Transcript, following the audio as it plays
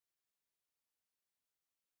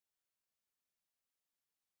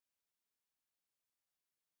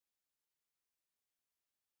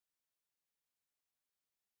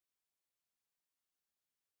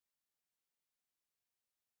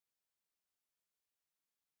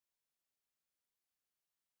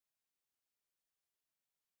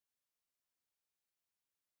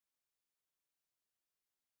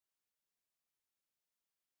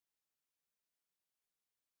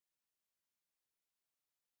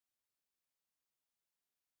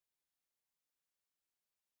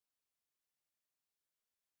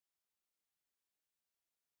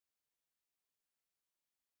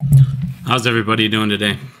How's everybody doing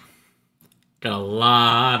today? Got a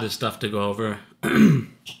lot of stuff to go over. I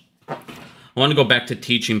want to go back to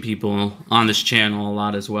teaching people on this channel a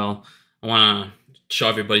lot as well. I want to show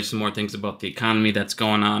everybody some more things about the economy that's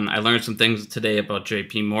going on. I learned some things today about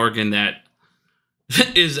JP Morgan that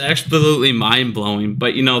is absolutely mind-blowing.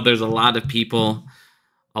 But, you know, there's a lot of people,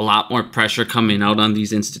 a lot more pressure coming out on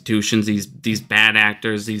these institutions, these bad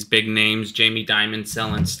actors, these big names, Jamie Dimon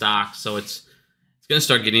selling stocks. So it's going to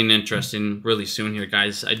start getting interesting really soon here,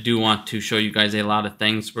 guys. I do want to show you guys a lot of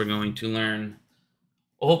things. We're going to learn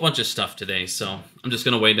a whole bunch of stuff today. So I'm just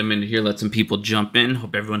going to wait a minute here, let some people jump in.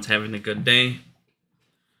 Hope everyone's having a good day.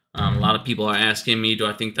 A lot of people are asking me, do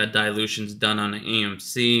I think that dilution's done on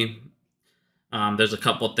AMC? There's a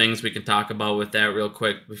couple things we can talk about with that real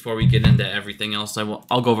quick before we get into everything else.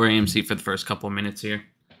 I'll go over AMC for the first couple of minutes here.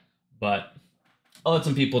 But I'll let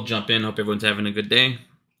some people jump in. Hope everyone's having a good day.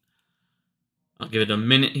 I'll give it a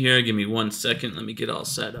minute here. Give me 1 second. Let me get all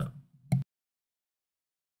set up.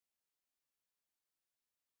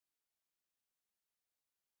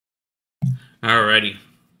 Alrighty.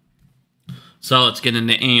 So let's get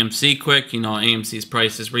into AMC quick. You know, AMC's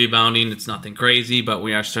price is rebounding. It's nothing crazy, but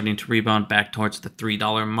we are starting to rebound back towards the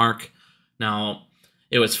 $3 mark. Now,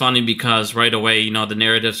 it was funny because right away, you know, the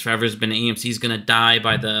narratives forever has been AMC's going to die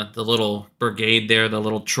by the little brigade there, the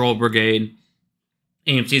little troll brigade.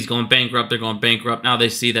 AMC's going bankrupt. They're going bankrupt. Now they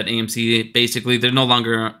see that AMC, basically, they're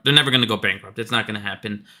never going to go bankrupt. It's not going to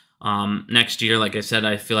happen. Next year, like I said,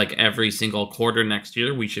 I feel like every single quarter next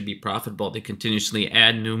year, we should be profitable. They continuously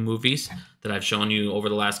add new movies that I've shown you over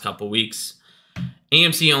the last couple weeks.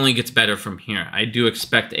 AMC only gets better from here. I do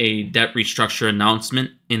expect a debt restructure announcement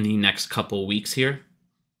in the next couple weeks here.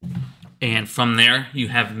 And from there, you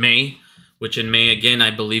have May, which in May, again, I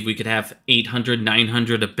believe we could have 800,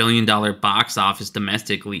 900, $1 billion box office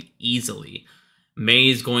domestically easily. May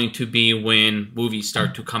is going to be when movies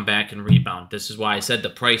start to come back and rebound. This is why I said the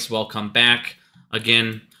price will come back.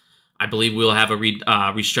 Again, I believe we'll have a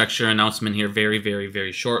restructure announcement here very, very,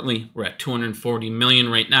 very shortly. We're at 240 million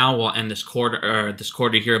right now. We'll end this quarter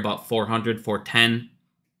here about 400, 410.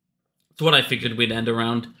 That's what I figured we'd end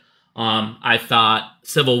around. I thought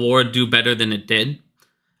Civil War would do better than it did.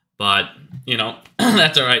 But, you know,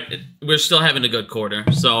 that's all right. We're still having a good quarter.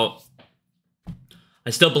 So I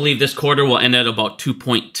still believe this quarter will end at about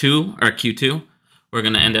 2.2 or Q2. We're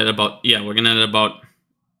going to end at about, we're going to end at about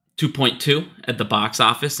 2.2 at the box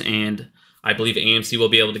office. And I believe AMC will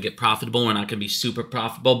be able to get profitable. We're not going to be super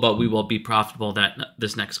profitable, but we will be profitable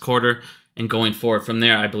this next quarter. And going forward from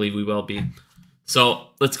there, I believe we will be. So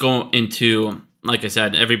let's go into, like I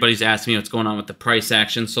said, everybody's asking me what's going on with the price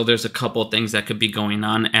action. So there's a couple of things that could be going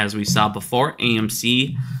on, as we saw before.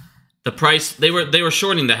 AMC, the price, they were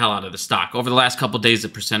shorting the hell out of the stock. Over the last couple of days, the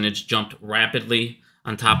percentage jumped rapidly.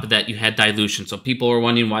 On top of that, you had dilution. So people were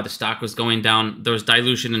wondering why the stock was going down. There was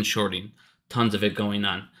dilution and shorting. Tons of it going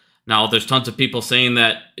on. Now, there's tons of people saying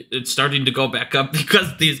that it's starting to go back up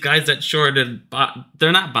because these guys that shorted,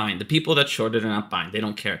 they're not buying. The people that shorted are not buying. They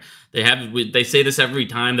don't care. They say this every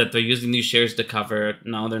time that they're using these shares to cover.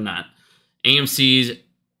 No, they're not. AMC,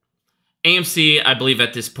 I believe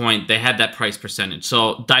at this point, they had that price percentage.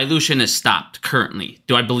 So dilution has stopped currently.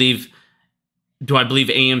 Do I believe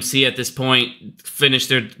AMC at this point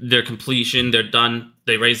finished their completion? They're done.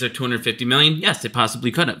 They raised their 250 million? Yes, they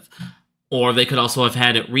possibly could have. Or they could also have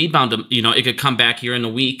had it rebound. You know, it could come back here in a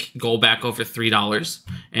week, go back over $3,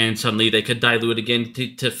 and suddenly they could dilute again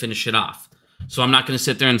to finish it off. So I'm not going to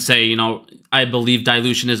sit there and say, you know, I believe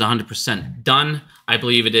dilution is 100% done. I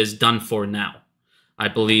believe it is done for now. I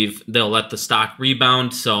believe they'll let the stock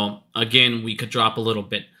rebound. So again, we could drop a little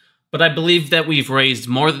bit. But I believe that we've raised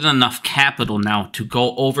more than enough capital now to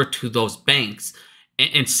go over to those banks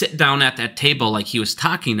and sit down at that table like he was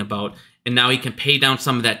talking about. And now he can pay down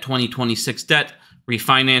some of that 2026 debt,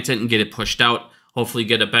 refinance it, and get it pushed out. Hopefully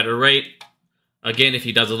get a better rate. Again, if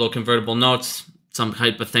he does a little convertible notes, some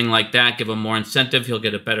type of thing like that, give him more incentive, he'll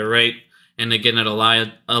get a better rate. And again, it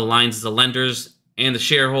aligns the lenders and the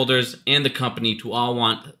shareholders and the company to all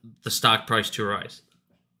want the stock price to rise.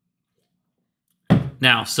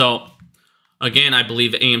 Now, so again, I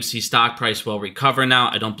believe the AMC stock price will recover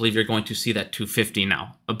now. I don't believe you're going to see that 250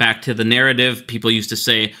 now. Back to the narrative, people used to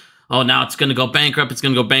say, oh, now it's going to go bankrupt,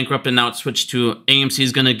 and now it's switched to AMC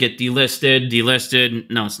is going to get delisted.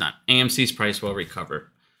 No, it's not. AMC's price will recover.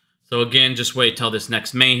 So again, just wait till this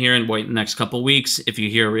next May here and wait the next couple weeks. If you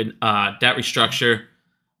hear debt restructure,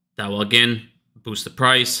 that will again boost the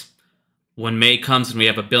price. When May comes and we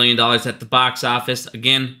have $1 billion at the box office,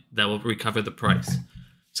 again, that will recover the price.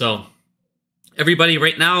 So everybody,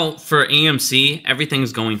 right now for AMC,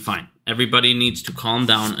 everything's going fine. Everybody needs to calm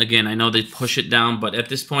down. Again, I know they push it down, but at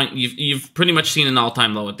this point, you've pretty much seen an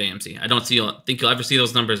all-time low with the AMC. I don't think you'll ever see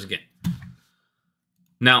those numbers again.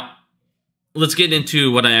 Now, let's get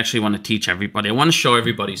into what I actually want to teach everybody. I want to show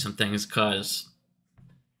everybody some things because,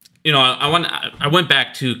 you know, I went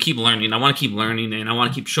back to keep learning. I want to keep learning, and I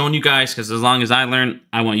want to keep showing you guys because as long as I learn,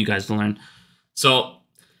 I want you guys to learn. So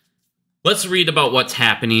let's read about what's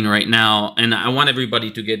happening right now, and I want everybody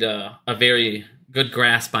to get a very good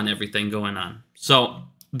grasp on everything going on. So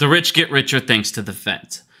the rich get richer thanks to the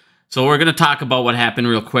feds. So we're going to talk about what happened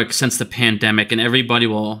real quick since the pandemic, and everybody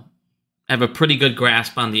will have a pretty good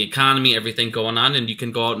grasp on the economy, everything going on, and you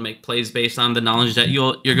can go out and make plays based on the knowledge that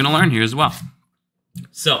you're going to learn here as well.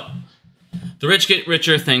 So the rich get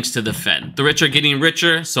richer thanks to the Fed. The rich are getting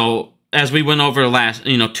richer. So as we went over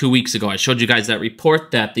 2 weeks ago, I showed you guys that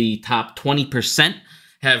report that the top 20%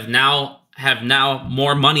 have now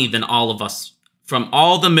more money than all of us. From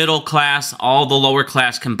all the middle class, all the lower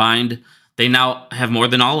class combined, they now have more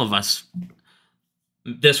than all of us.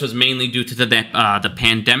 This was mainly due to the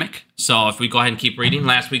pandemic. So if we go ahead and keep reading,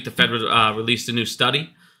 last week the Fed released a new study.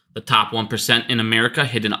 The top 1% in America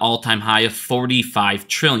hit an all-time high of $45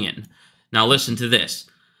 trillion. Now listen to this.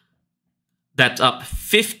 That's up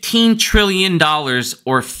 $15 trillion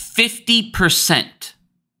or 50%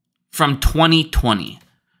 from 2020.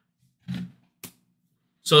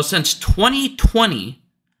 So since 2020,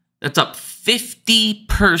 that's up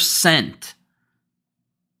 50%.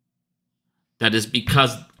 That is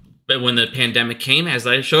because when the pandemic came, as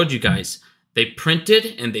I showed you guys, they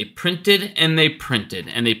printed and they printed and they printed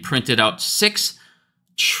and they printed out $6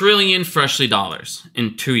 trillion freshly dollars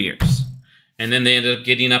in 2 years. And then they ended up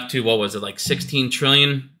getting up to, what was it, like 16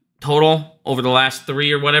 trillion total over the last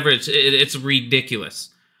 3 or whatever. It's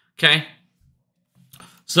ridiculous. Okay?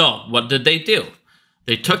 So what did they do?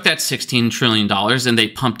 They took that $16 trillion and they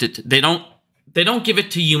pumped it. They don't give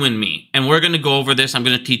it to you and me. And we're going to go over this. I'm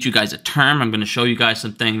going to teach you guys a term. I'm going to show you guys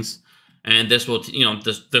some things. And this will,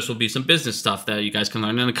 this will be some business stuff that you guys can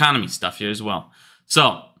learn, and economy stuff here as well.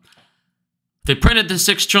 So they printed the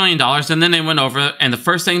 $6 trillion, and then they went over, and the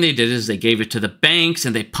first thing they did is they gave it to the banks,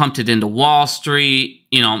 and they pumped it into Wall Street.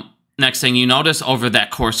 Next thing you notice, over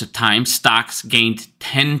that course of time, stocks gained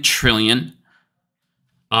 $10 trillion.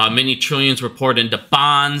 Many trillions were poured into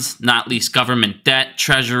bonds, not least government debt,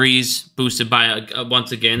 treasuries, boosted by,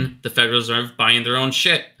 once again, the Federal Reserve buying their own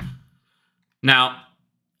shit. Now,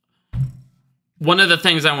 one of the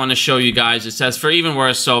things I want to show you guys, it says for even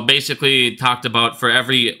worse. So basically it talked about for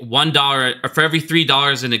every $1 or for every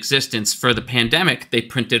 $3 in existence for the pandemic, they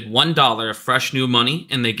printed $1 of fresh new money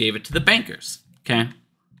and they gave it to the bankers. Okay.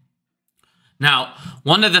 Now,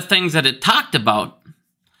 one of the things that it talked about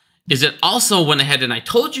is it also went ahead, and I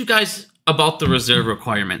told you guys about the reserve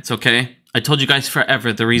requirements. Okay. I told you guys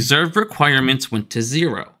forever, the reserve requirements went to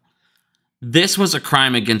 0. This was a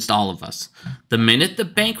crime against all of us. The minute the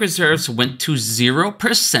bank reserves went to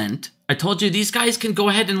 0%, I told you these guys can go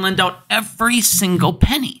ahead and lend out every single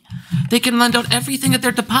penny. They can lend out everything at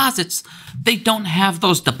their deposits. They don't have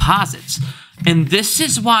those deposits. And this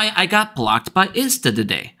is why I got blocked by ISDA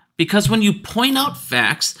today. Because when you point out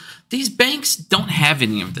facts, these banks don't have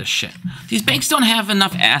any of this shit. These banks don't have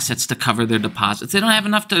enough assets to cover their deposits. They don't have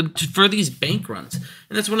enough for these bank runs.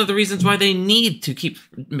 And that's one of the reasons why they need to keep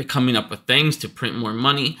coming up with things to print more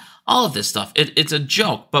money. All of this stuff. It's a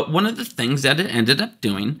joke. But one of the things that it ended up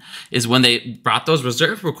doing is when they brought those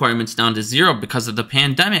reserve requirements down to 0 because of the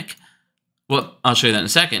pandemic. Well, I'll show you that in a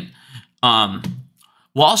second.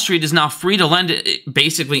 Wall Street is now free to lend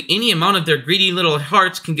basically any amount of their greedy little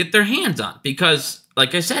hearts can get their hands on. Because,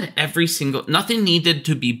 like I said, nothing needed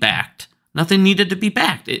to be backed. Nothing needed to be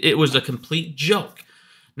backed. It was a complete joke.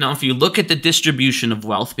 Now, if you look at the distribution of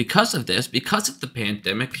wealth because of this, because of the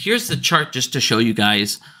pandemic, here's the chart just to show you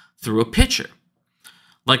guys through a picture.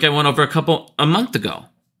 Like I went over a month ago.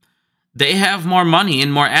 They have more money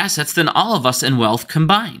and more assets than all of us in wealth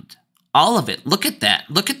combined. All of it. Look at that.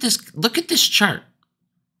 Look at this chart.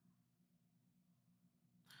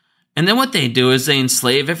 And then what they do is they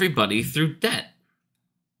enslave everybody through debt.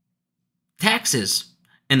 Taxes.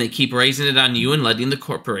 And they keep raising it on you and letting the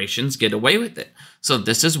corporations get away with it. So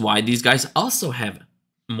this is why these guys also have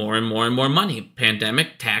more and more and more money.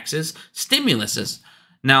 Pandemic, taxes, stimuluses.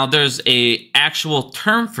 Now there's a actual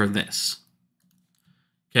term for this.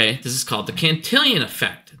 Okay, this is called the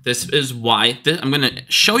Cantilloneffect. This is why I'm going to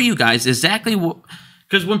show you guys exactly what,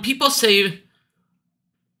 because when people say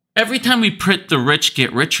every time we print the rich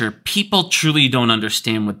get richer, people truly don't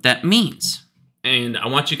understand what that means. And I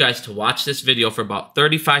want you guys to watch this video for about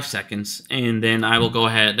 35 seconds, and then I will go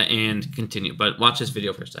ahead and continue. But watch this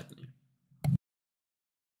video for a second.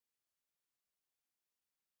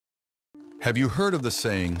 Have you heard of the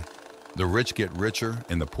saying, the rich get richer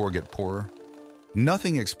and the poor get poorer?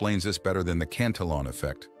 Nothing explains this better than the Cantillon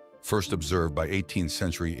effect, first observed by 18th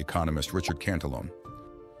century economist Richard Cantillon.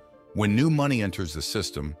 When new money enters the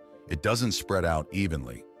system, it doesn't spread out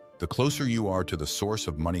evenly. The closer you are to the source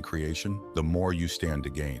of money creation, the more you stand to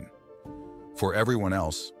gain. For everyone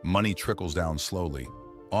else, money trickles down slowly,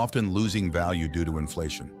 often losing value due to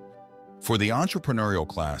inflation. For the entrepreneurial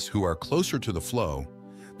class who are closer to the flow,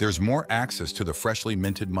 there's more access to the freshly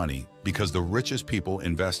minted money because the richest people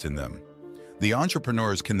invest in them. The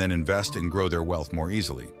entrepreneurs can then invest and grow their wealth more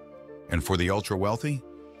easily. And for the ultra-wealthy,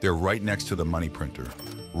 they're right next to the money printer,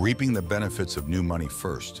 reaping the benefits of new money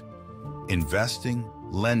first, investing,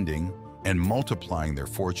 lending, and multiplying their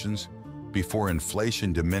fortunes before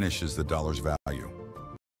inflation diminishes the dollar's value.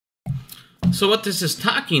 So what this is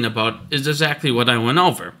talking about is exactly what I went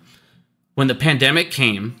over. When the pandemic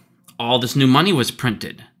came, all this new money was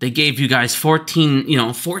printed. They gave you guys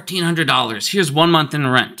 $1,400. Here's 1 month in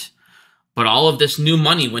rent. But all of this new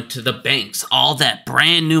money went to the banks. All that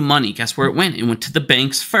brand new money, guess where it went? It went to the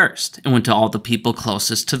banks first. It went to all the people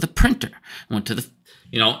closest to the printer. It went to the,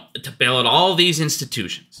 to bail out all these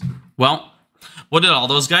institutions. Well, what did all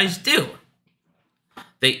those guys do?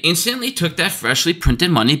 They instantly took that freshly printed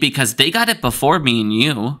money because they got it before me and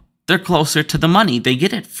you. They're closer to the money. They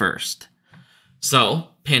get it first. So,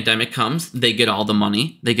 pandemic comes, they get all the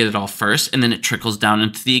money, they get it all first, and then it trickles down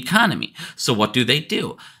into the economy. So what do? They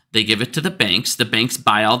give it to the banks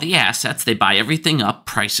buy all the assets, they buy everything up,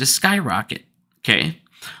 prices skyrocket, okay?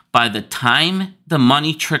 By the time the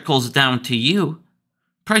money trickles down to you,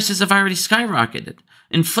 prices have already skyrocketed.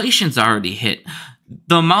 Inflation's already hit.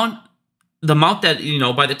 The amount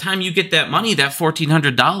that, by the time you get that money, that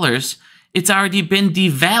 $1,400, it's already been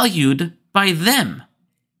devalued by them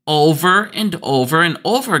over and over and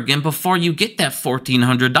over again before you get that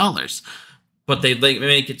 $1,400. But they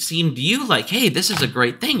make it seem to you like, hey, this is a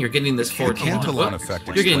great thing. You're getting this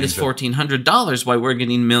 $1,400 while we're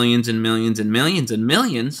getting millions and millions and millions and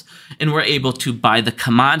millions, and we're able to buy the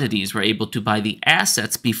commodities, we're able to buy the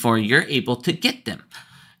assets before you're able to get them.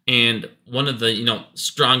 And one of the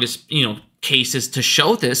strongest cases to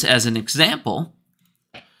show this as an example,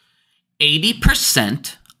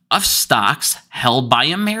 80% of stocks held by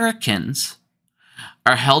Americans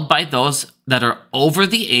are held by those that are over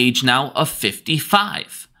the age now of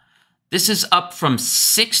 55. This is up from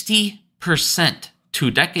 60%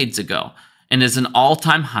 2 decades ago and is an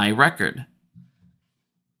all-time high record.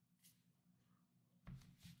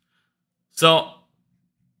 So,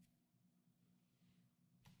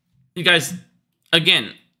 you guys,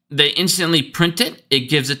 again, they instantly print it. It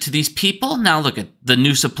gives it to these people. Now look at the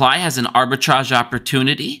new supply has an arbitrage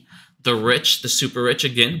opportunity. The rich, the super rich,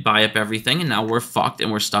 again, buy up everything, and now we're fucked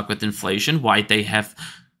and we're stuck with inflation. Why they have,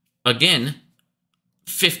 again,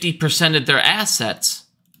 50% of their assets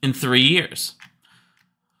in 3 years.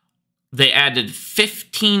 They added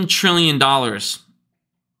 $15 trillion,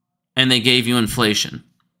 and they gave you inflation.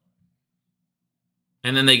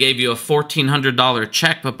 And then they gave you a $1,400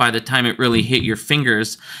 check, but by the time it really hit your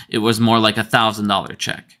fingers, it was more like a $1,000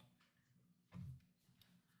 check.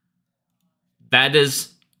 That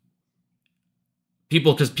is...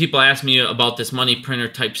 because people ask me about this money printer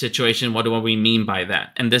type situation, what do we mean by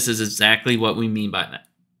that? And this is exactly what we mean by that.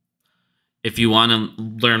 If you want to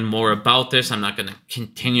learn more about this, I'm not going to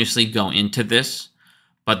continuously go into this.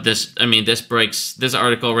 But this breaks this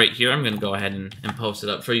article right here. I'm going to go ahead and post it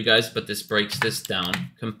up for you guys. But this breaks this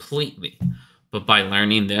down completely. But by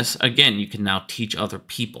learning this, again, you can now teach other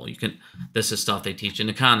people. This is stuff they teach in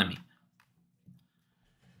economy.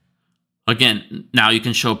 Again, now you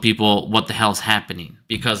can show people what the hell's happening.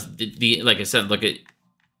 Because, like I said, look at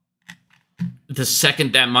the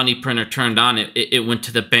second that money printer turned on, it went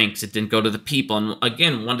to the banks. It didn't go to the people. And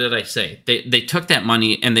again, what did I say? They took that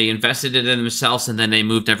money and they invested it in themselves, and then they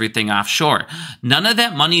moved everything offshore. None of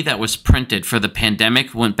that money that was printed for the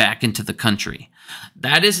pandemic went back into the country.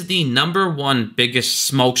 That is the #1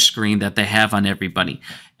 biggest smokescreen that they have on everybody.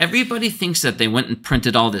 Everybody thinks that they went and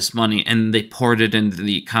printed all this money and they poured it into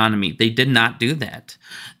the economy. They did not do that.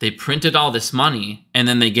 They printed all this money and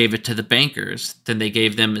then they gave it to the bankers. Then they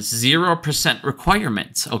gave them 0%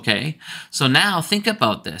 requirements, okay? So now think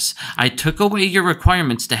about this. I took away your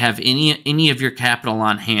requirements to have any of your capital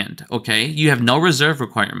on hand, okay? You have no reserve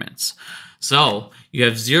requirements. So you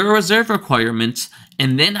have 0 reserve requirements,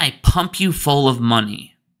 and then I pump you full of money.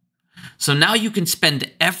 So now you can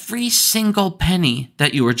spend every single penny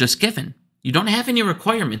that you were just given. You don't have any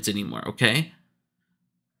requirements anymore, okay?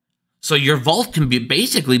 So your vault can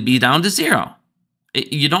basically be down to 0.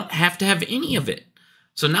 You don't have to have any of it.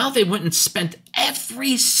 So now they went and spent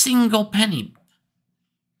every single penny.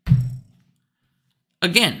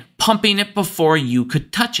 Again, pumping it before you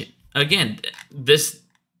could touch it. Again,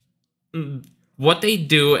 what they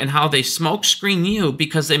do and how they smoke screen you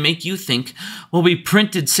because they make you think, well, we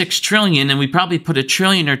printed 6 trillion and we probably put $1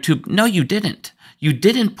 trillion or 2. No, you didn't. You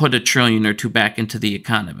didn't put $1 trillion or 2 back into the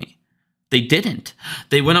economy. They didn't.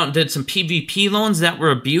 They went out and did some PVP loans that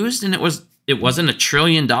were abused, and it wasn't $1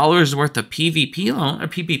 trillion worth of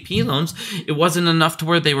PVP loans. It wasn't enough to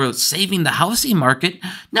where they were saving the housing market.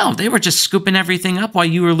 No, they were just scooping everything up while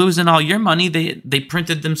you were losing all your money. They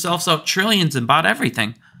printed themselves out trillions and bought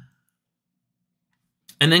everything.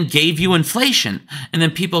 And then gave you inflation. And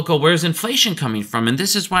then people go, where's inflation coming from? And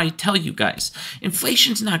this is why I tell you guys,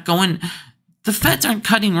 inflation's not going, the Feds aren't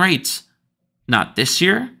cutting rates. Not this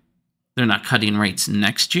year. They're not cutting rates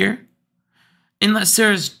next year. Unless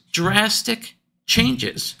there's drastic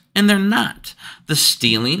changes. And they're not. The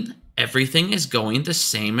stealing, everything is going the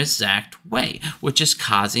same exact way, which is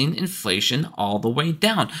causing inflation all the way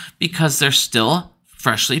down because they're still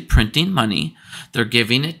freshly printing money. They're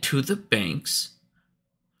giving it to the banks,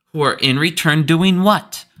 who are in return doing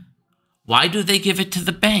what? Why do they give it to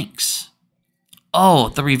the banks? Oh,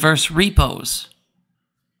 the reverse repos.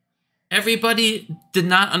 Everybody did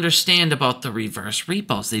not understand about the reverse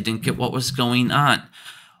repos. They didn't get what was going on.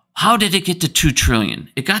 How did it get to $2 trillion?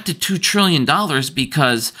 It got to $2 trillion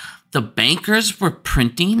because the bankers were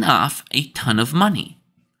printing off a ton of money.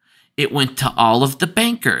 It went to all of the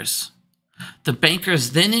bankers. The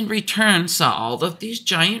bankers then in return saw all of these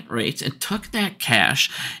giant rates and took that cash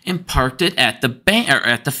and parked it at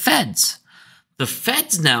the Feds. The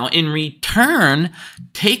Feds now in return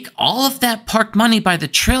take all of that parked money by the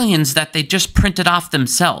trillions that they just printed off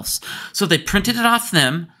themselves. So they printed it off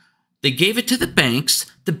them. They gave it to the banks.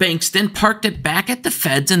 The banks then parked it back at the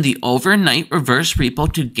Feds in the overnight reverse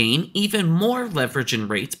repo to gain even more leverage and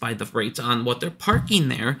rates by the rates on what they're parking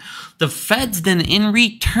there. The Feds then in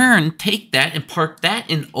return take that and park that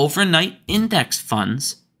in overnight index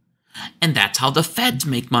funds. And that's how the Feds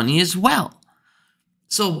make money as well.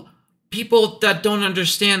 So people that don't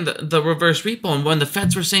understand the reverse repo, and when the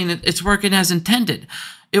Feds were saying it's working as intended,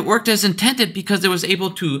 it worked as intended because it was able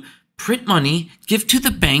to print money, give to the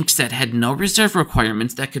banks that had no reserve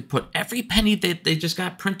requirements, that could put every penny that they just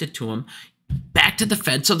got printed to them back to the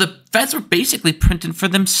Fed. So the Feds were basically printing for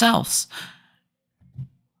themselves.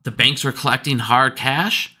 The banks were collecting hard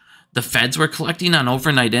cash. The Feds were collecting on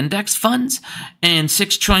overnight index funds. And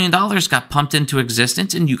 $6 trillion got pumped into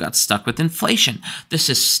existence, and you got stuck with inflation. This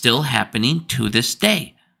is still happening to this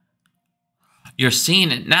day. You're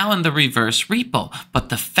seeing it now in the reverse repo. But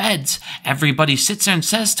the Feds, everybody sits there and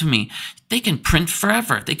says to me, they can print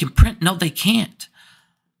forever. They can print. No, they can't.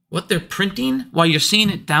 What they're printing, while you're seeing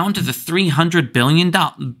it down to the $300 billion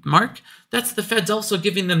mark, that's the Feds also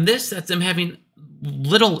giving them this. That's them having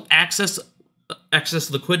little excess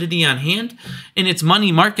liquidity on hand. And it's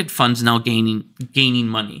money market funds now gaining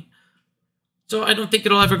money. So I don't think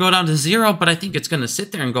it'll ever go down to zero, but I think it's going to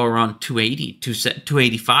sit there and go around 280,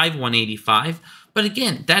 285, 185. But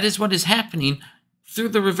again, that is what is happening through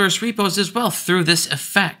the reverse repos as well, through this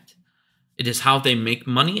effect. It is how they make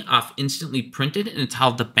money off instantly printed, and it's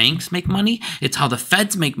how the banks make money. It's how the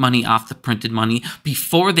Feds make money off the printed money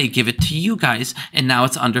before they give it to you guys, and now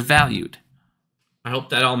it's undervalued. I hope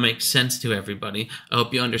that all makes sense to everybody. I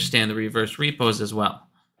hope you understand the reverse repos as well.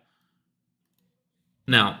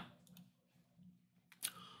 Now,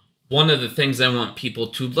 one of the things I want people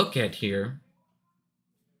to look at here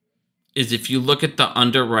is if you look at the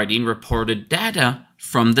underwriting reported data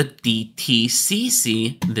from the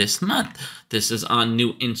DTCC this month. This is on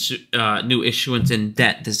new issuance and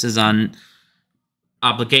debt. This is on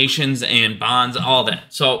obligations and bonds, all that.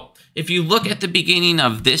 So if you look at the beginning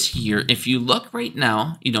of this year, if you look right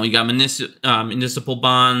now, you got municipal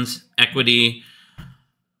bonds, equity.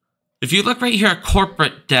 If you look right here at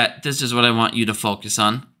corporate debt, this is what I want you to focus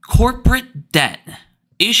on. Corporate debt,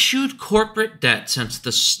 issued corporate debt since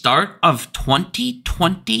the start of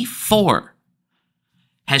 2024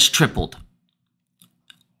 has tripled.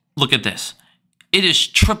 Look at this. It is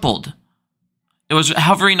tripled. It was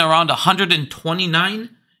hovering around 129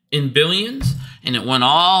 in billions, and it went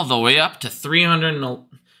all the way up to 300.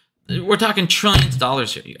 We're talking trillions of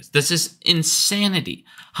dollars here, you guys. This is insanity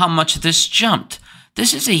how much this jumped.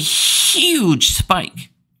 This is a huge spike.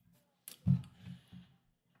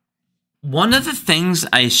 One of the things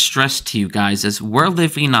I stress to you guys is we're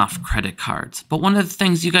living off credit cards. But one of the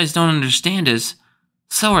things you guys don't understand is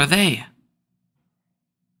so are they.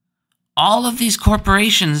 All of these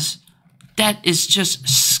corporations, debt is just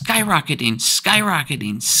skyrocketing,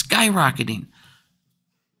 skyrocketing, skyrocketing.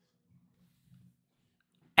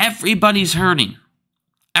 everybody's hurting.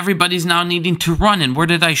 Everybody's now needing to run. And where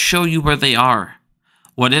did I show you where they are?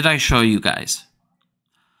 What did I show you guys?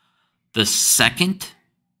 The second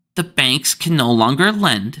the banks can no longer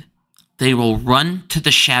lend, they will run to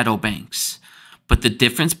the shadow banks. But the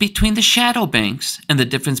difference between the shadow banks and the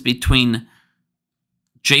difference between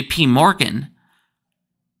JP Morgan,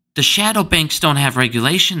 the shadow banks don't have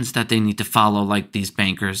regulations that they need to follow like these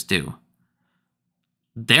bankers do.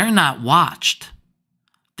 They're not watched.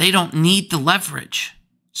 They don't need the leverage.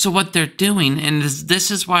 So what they're doing, and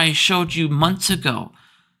this is why I showed you months ago,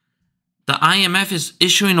 the IMF is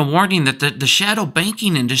issuing a warning that the shadow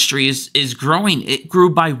banking industry is growing. It grew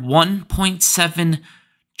by $1.7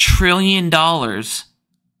 trillion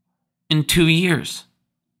in 2 years.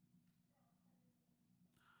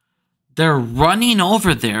 They're running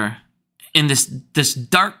over there in this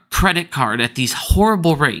dark credit card at these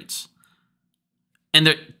horrible rates. And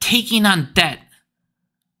they're taking on debt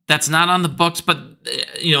that's not on the books, but,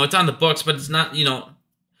 it's on the books, but it's not,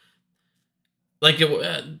 like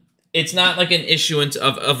it's not like an issuance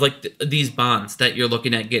of like these bonds that you're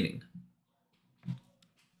looking at getting.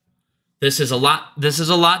 This is a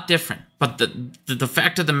lot different. But the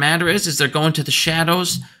fact of the matter is they're going to the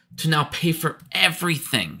shadows to now pay for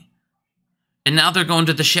everything. And now they're going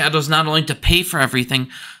to the shadows not only to pay for everything,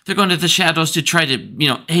 they're going to the shadows to try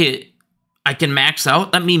to, hey, I can max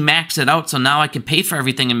out. Let me max it out so now I can pay for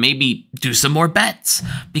everything and maybe do some more bets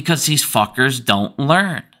because these fuckers don't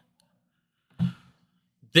learn.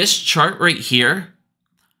 This chart right here,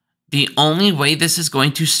 the only way this is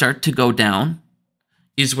going to start to go down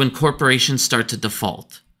is when corporations start to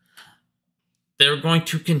default. They're going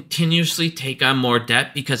to continuously take on more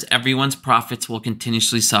debt because everyone's profits will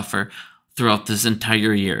continuously suffer throughout this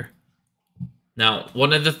entire year. Now,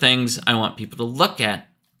 one of the things I want people to look at,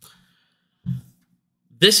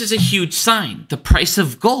 this is a huge sign. The price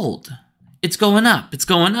of gold, it's going up, it's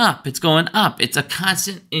going up, it's going up. It's a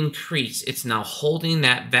constant increase. It's now holding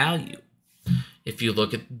that value. If you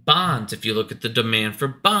look at bonds, if you look at the demand for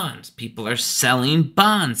bonds, people are selling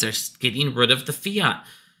bonds. They're getting rid of the fiat.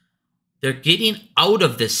 They're getting out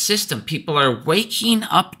of this system. People are waking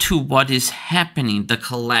up to what is happening, the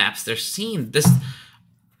collapse. They're seeing this.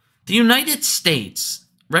 The United States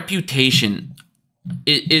reputation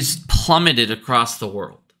is plummeted across the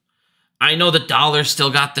world. I know the dollar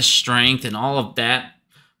still got the strength and all of that,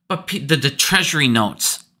 but the treasury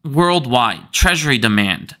notes worldwide, treasury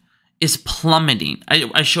demand is plummeting.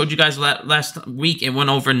 I showed you guys last week. It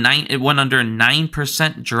went under a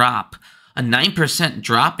 9% drop. A 9%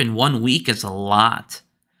 drop in 1 week is a lot.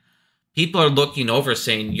 People are looking over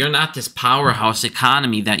saying, you're not this powerhouse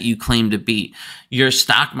economy that you claim to be. Your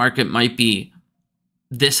stock market might be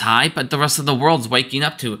this high, but the rest of the world's waking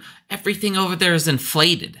up to everything over there is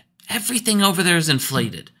inflated. Everything over there is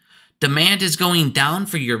inflated. Demand is going down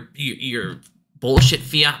for your bullshit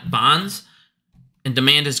fiat bonds, and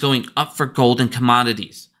demand is going up for gold and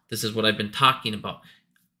commodities. This is what I've been talking about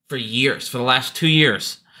for years, for the last 2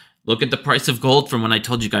 years. Look at the price of gold from when I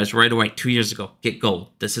told you guys right away 2 years ago. Get gold.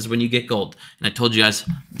 This is when you get gold. And I told you guys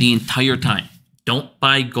the entire time, don't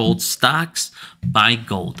buy gold stocks, buy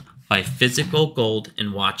gold. Buy physical gold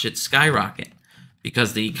and watch it skyrocket.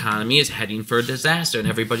 Because the economy is heading for a disaster. And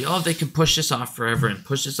everybody, they can push this off forever and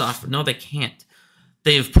push this off. No, they can't.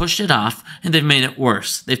 They have pushed it off and they've made it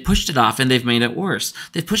worse. They've pushed it off and they've made it worse.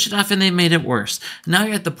 They've pushed it off and they've made it worse. Now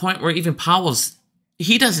you're at the point where even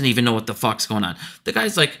he doesn't even know what the fuck's going on. The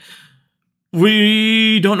guy's like,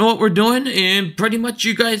 we don't know what we're doing. And pretty much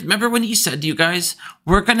you guys, remember when he said to you guys,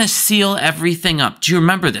 we're going to seal everything up. Do you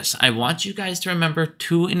remember this? I want you guys to remember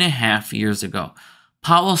 2.5 years ago.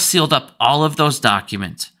 Powell sealed up all of those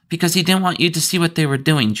documents because he didn't want you to see what they were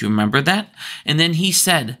doing. Do you remember that? And then he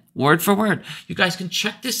said, word for word, you guys can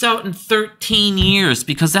check this out in 13 years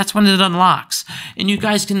because that's when it unlocks. And you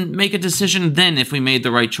guys can make a decision then if we made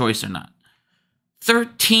the right choice or not.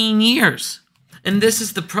 13 years. And this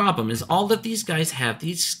is the problem, is all of these guys have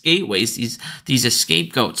these gateways, these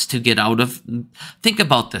scapegoats to get out of. Think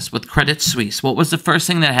about this with Credit Suisse. What was the first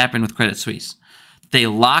thing that happened with Credit Suisse? They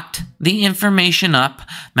locked the information up.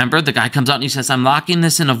 Remember, the guy comes out and he says, I'm locking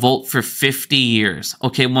this in a vault for 50 years.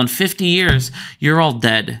 Okay, well, in 50 years, you're all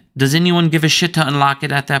dead. Does anyone give a shit to unlock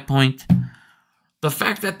it at that point? The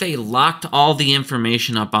fact that they locked all the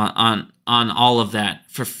information up on all of that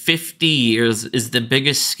for 50 years is the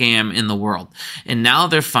biggest scam in the world. And now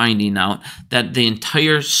they're finding out that the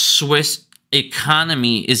entire Swiss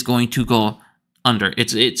economy is going to go under.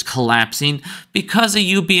 It's collapsing because of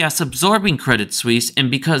UBS absorbing Credit Suisse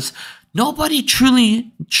and because nobody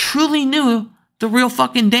truly knew the real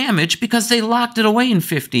fucking damage because they locked it away in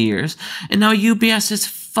 50 years. And now UBS is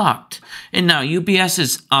fucked. And now UBS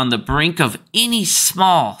is on the brink of any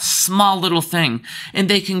small little thing. And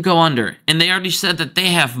they can go under. And they already said that they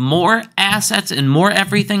have more assets and more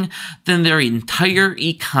everything than their entire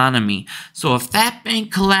economy. So if that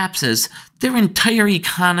bank collapses, their entire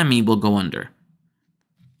economy will go under.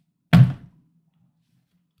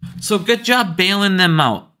 So good job bailing them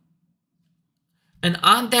out. And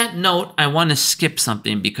on that note, I want to skip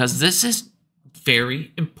something because this is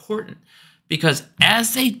very important. Because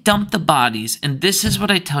as they dump the bodies, and this is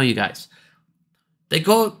what I tell you guys, they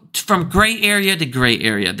go from gray area to gray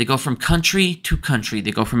area. They go from country to country.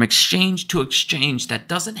 They go from exchange to exchange that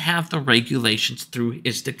doesn't have the regulations through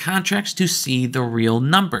ISDA contracts to see the real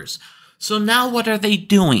numbers. So now what are they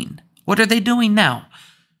doing? What are they doing now?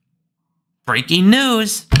 Breaking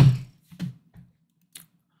news.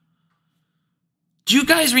 Do you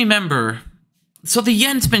guys remember? So the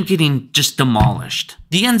yen's been getting just demolished.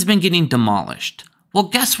 The yen's been getting demolished. Well,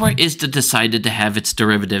 guess where ISDA decided to have its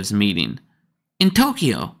derivatives meeting? In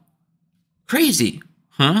Tokyo. Crazy,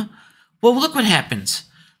 huh? Well, look what happens.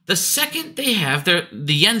 The second they have the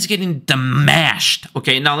yen's getting demashed.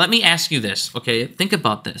 Okay, now let me ask you this. Okay, think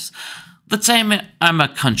about this. Let's say I'm a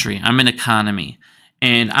country. I'm an economy.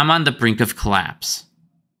 And I'm on the brink of collapse.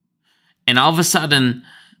 And all of a sudden,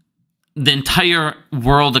 the entire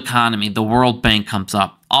world economy, the World Bank comes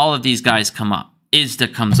up. All of these guys come up.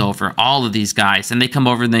 ISDA comes over. All of these guys. And they come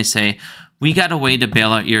over and they say, we got a way to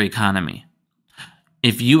bail out your economy.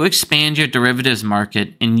 If you expand your derivatives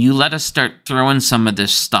market and you let us start throwing some of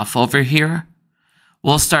this stuff over here,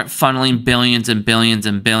 we'll start funneling billions and billions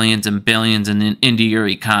and billions and billions into your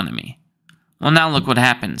economy. Well, now look what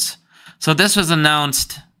happens. So this was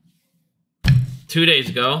announced 2 days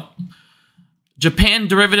ago. Japan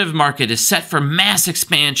derivative market is set for mass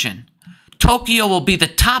expansion. Tokyo will be the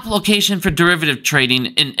top location for derivative trading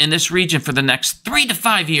in this region for the next 3 to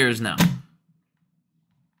 5 years now.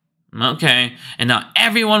 Okay, and now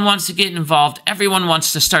everyone wants to get involved. Everyone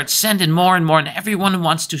wants to start sending more and more, and everyone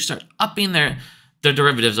wants to start upping their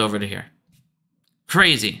derivatives over to here.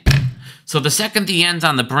 Crazy. So the second the yen's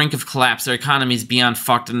on the brink of collapse, their economy's beyond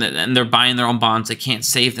fucked, and they're buying their own bonds. They can't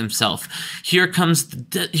save themselves. Here comes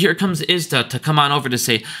ISDA to come on over to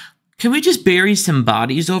say, can we just bury some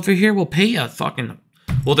bodies over here? We'll pay you fucking...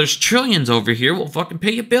 Well, there's trillions over here. We'll fucking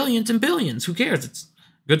pay you billions and billions. Who cares? It's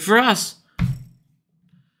good for us.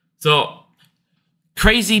 So,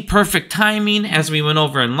 crazy perfect timing. As we went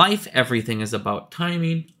over in life, everything is about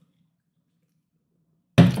timing.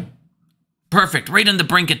 Perfect. Right in the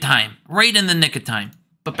brink of time. Right in the nick of time.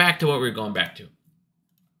 But back to what we were going back to.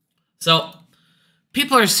 So,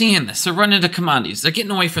 people are seeing this. They're running to commodities. They're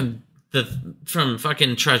getting away from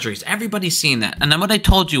fucking treasuries. Everybody's seeing that. And then what I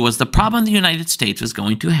told you was the problem the United States was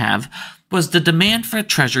going to have was the demand for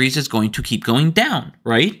treasuries is going to keep going down,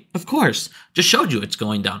 right? Of course. Just showed you it's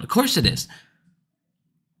going down. Of course it is.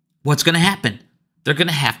 What's going to happen? They're going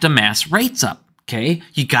to have to mass rates up. Okay,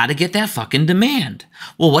 you got to get that fucking demand.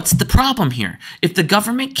 Well, what's the problem here? If the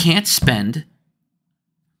government can't spend,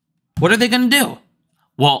 what are they going to do?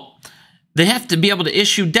 Well, they have to be able to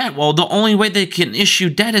issue debt. Well, the only way they can issue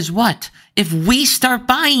debt is what? If we start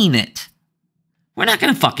buying it. We're not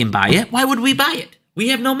going to fucking buy it. Why would we buy it? We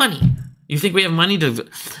have no money. You think we have money to...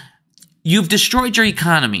 You've destroyed your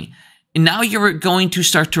economy. And now you're going to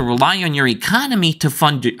start to rely on your economy to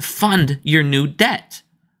fund your new debt.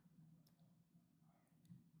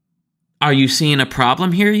 Are you seeing a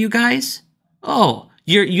problem here, you guys? Oh,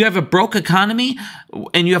 you have a broke economy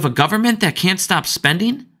and you have a government that can't stop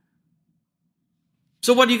spending?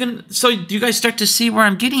 So what are you going to... So do you guys start to see where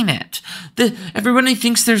I'm getting at? Everybody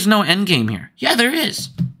thinks there's no end game here. Yeah, there is.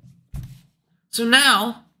 So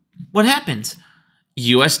now, what happens?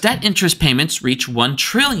 U.S. debt interest payments reach $1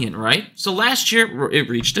 trillion, right? So last year, it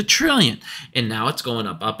reached $1 trillion. And now it's going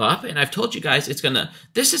up, up, up. And I've told you guys it's going to...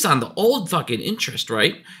 This is on the old fucking interest,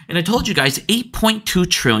 right? And I told you guys $8.2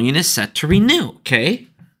 trillion is set to renew, okay?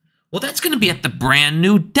 Well, that's going to be at the brand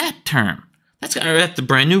new debt term. That's at the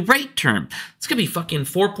brand new rate term. It's going to be fucking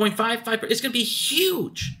 4.55%. It's going to be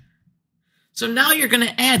huge. So now you're going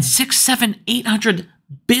to add 600, 700, 800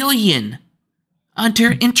 billion onto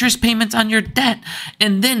your interest payments on your debt.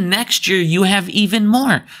 And then next year you have even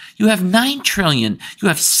more. You have 9 trillion. You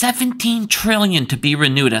have 17 trillion to be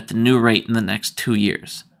renewed at the new rate in the next 2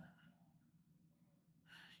 years.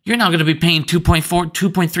 You're now going to be paying $2.4,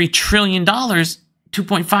 $2.3 trillion, 2.5,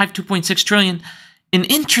 2.6 trillion in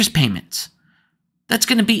interest payments. That's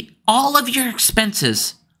going to be all of your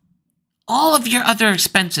expenses, all of your other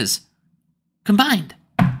expenses combined.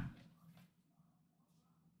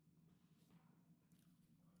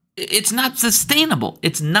 It's not sustainable.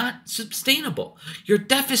 It's not sustainable. Your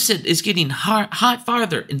deficit is getting hot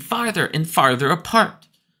farther and farther and farther apart.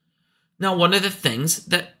 Now, one of the things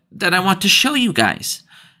that I want to show you guys,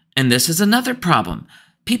 and this is another problem.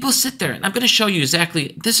 People sit there, and I'm going to show you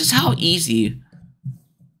exactly, this is how easy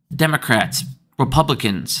Democrats,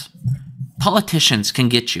 Republicans, politicians can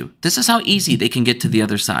get you. This is how easy they can get to the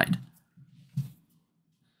other side.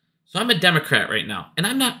 So I'm a Democrat right now, and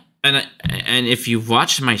I'm not, and if you've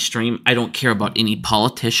watched my stream, I don't care about any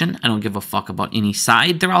politician. I don't give a fuck about any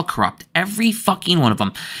side. They're all corrupt. Every fucking one of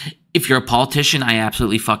them. If you're a politician, I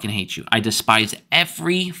absolutely fucking hate you. I despise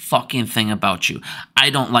every fucking thing about you.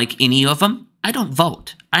 I don't like any of them. I don't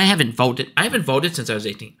vote. I haven't voted. I haven't voted since I was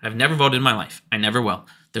 18. I've never voted in my life. I never will.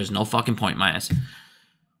 There's no fucking point in my ass.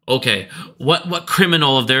 Okay, what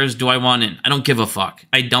criminal of theirs do I want in? I don't give a fuck.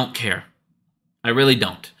 I don't care. I really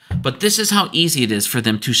don't. But this is how easy it is for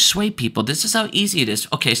them to sway people. This is how easy it is.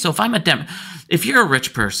 Okay, so if I'm if you're a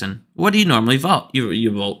rich person, what do you normally vote?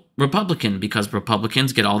 You vote Republican, because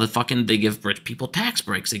Republicans get all the fucking, they give rich people tax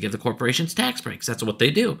breaks. They give the corporations tax breaks. That's what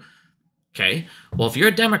they do. Okay, well, if you're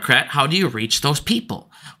a Democrat, how do you reach those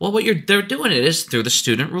people? Well, they're doing it is through the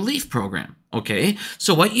student relief program. Okay,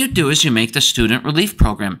 so what you do is you make the student relief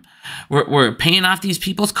program. We're paying off these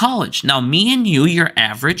people's college. Now, me and you, your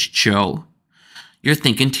average Joe, you're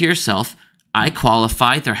thinking to yourself, I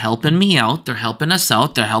qualify, they're helping me out, they're helping us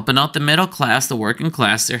out, they're helping out the middle class, the working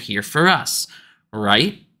class, they're here for us,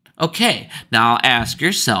 right? Okay, now ask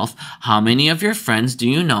yourself, how many of your friends do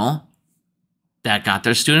you know that got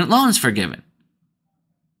their student loans forgiven?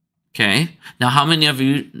 Okay, now how many of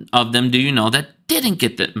them do you know that didn't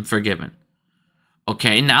get them forgiven?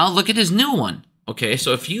 Okay, now look at his new one. Okay,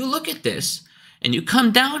 so if you look at this, and you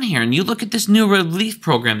come down here and you look at this new relief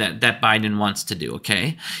program that Biden wants to do,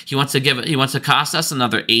 okay? He wants to cost us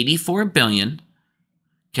another $84 billion,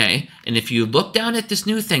 okay? And if you look down at this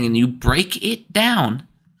new thing and you break it down,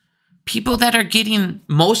 people that are getting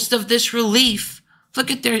most of this relief, look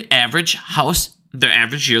at their average house, their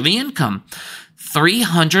average yearly income,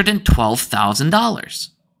 $312,000.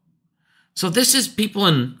 So this is people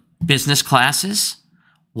in business classes,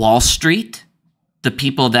 Wall Street, the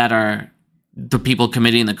people that are the people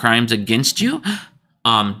committing the crimes against you,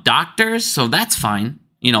 doctors, so that's fine,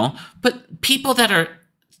 you know, but people that are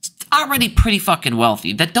already pretty fucking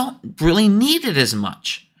wealthy, that don't really need it as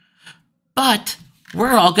much, but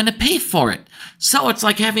we're all going to pay for it. So it's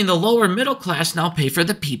like having the lower middle class now pay for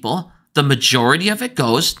the people. The majority of it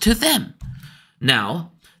goes to them.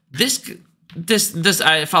 Now, this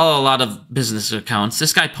I follow a lot of business accounts.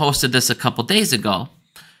 This guy posted this a couple days ago,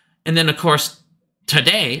 and then of course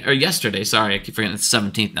today, or yesterday, sorry, I keep forgetting it's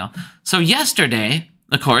 17th now. So yesterday,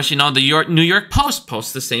 of course, you know, the New York Post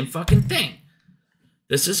posts the same fucking thing.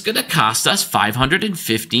 This is going to cost us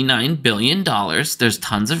 $559 billion. There's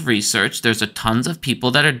tons of research. There's tons of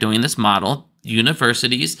people that are doing this model,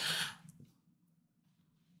 universities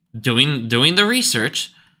doing the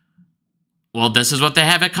research. Well, this is what they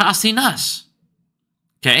have it costing us.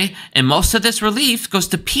 Okay, and most of this relief goes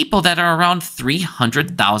to people that are around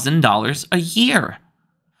 $300,000 a year.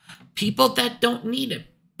 People that don't need it.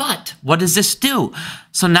 But what does this do?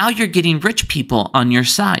 So now you're getting rich people on your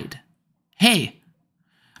side. Hey,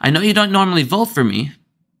 I know you don't normally vote for me,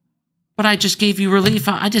 but I just gave you relief.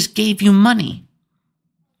 I just gave you money.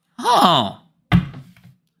 Oh.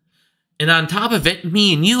 And on top of it,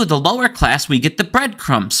 me and you, the lower class, we get the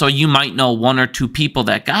breadcrumbs. So you might know one or two people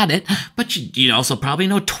that got it, but you also probably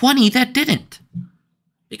know 20 that didn't.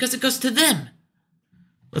 Because it goes to them.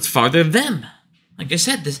 Let's farther them. Like I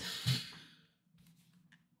said, this.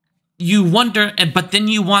 You wonder, but then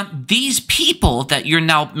you want these people that you're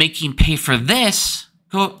now making pay for this.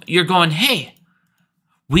 You're going, hey,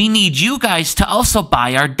 we need you guys to also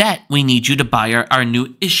buy our debt. We need you to buy our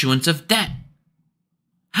new issuance of debt.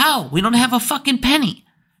 How? We don't have a fucking penny.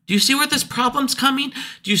 Do you see where this problem's coming?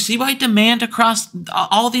 Do you see why demand across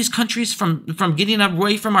all these countries from getting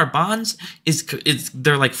away from our bonds is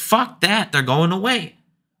they're like, fuck that, they're going away.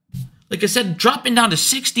 Like I said, dropping down to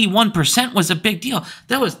 61% was a big deal.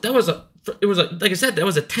 That was like I said, that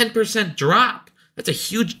was a 10% drop. That's a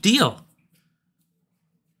huge deal.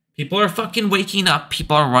 People are fucking waking up.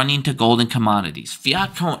 People are running to gold and commodities.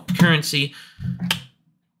 Fiat currency.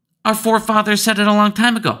 Our forefathers said it a long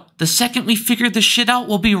time ago. The second we figure this shit out,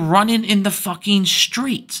 we'll be running in the fucking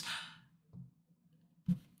streets.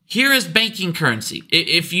 Here is banking currency.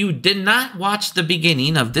 If you did not watch the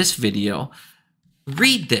beginning of this video,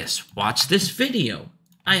 read this. Watch this video.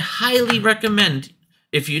 I highly recommend,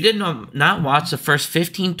 if you did not watch the first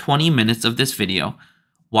 15, 20 minutes of this video,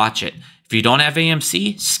 watch it. If you don't have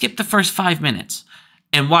AMC, skip the first 5 minutes.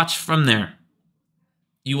 and watch from there.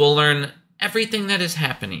 You will learn everything that is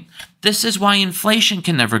happening. This is why inflation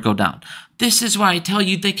can never go down. This is why I tell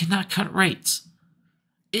you they cannot cut rates.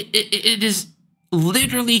 It is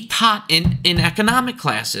literally taught in economic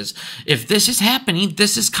classes. If this is happening,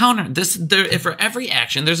 this is counter. For every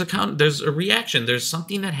action, there's a reaction. There's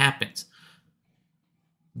something that happens.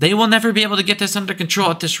 They will never be able to get this under control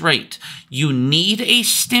at this rate. You need a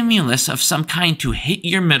stimulus of some kind to hit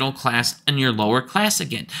your middle class and your lower class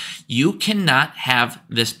again. You cannot have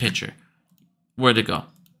this picture. Where'd it go?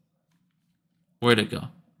 Where'd it go?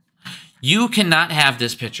 You cannot have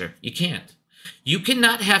this picture. You can't. You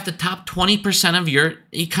cannot have the top 20% of your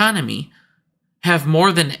economy have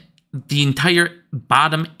more than the entire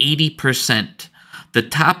bottom 80%. The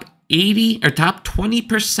top 80 or top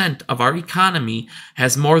 20% of our economy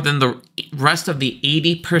has more than the rest of the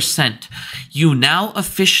 80%. You now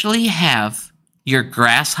officially have your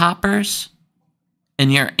grasshoppers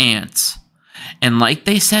and your ants. And like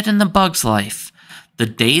they said in The Bug's Life, the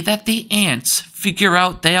day that the ants figure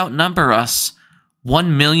out they outnumber us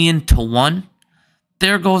 1 million to 1,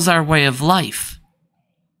 there goes our way of life.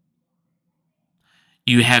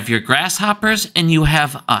 You have your grasshoppers and you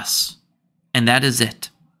have us. And that is it.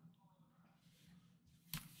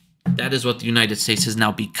 That is what the United States has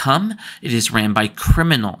now become. It is ran by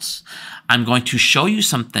criminals. I'm going to show you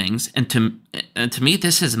some things, and to me,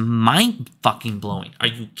 this is mind-fucking-blowing. Are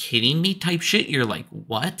you kidding me type shit? You're like,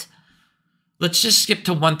 what? Let's just skip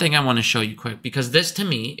to one thing I want to show you quick, because this, to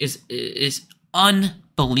me, is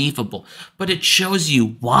unbelievable. But it shows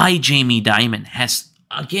you why Jamie Dimon has,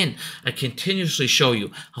 again, I continuously show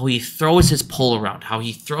you how he throws his pull around, how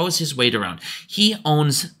he throws his weight around. He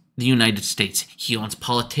owns the United States. He owns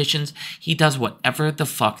politicians. He does whatever the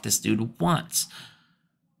fuck this dude wants.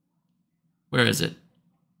 Where is it?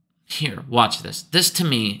 Here, watch this. This to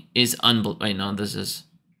me is unbelievable. Wait, no,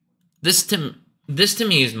 this to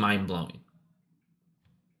me is mind-blowing.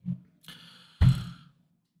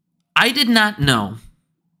 I did not know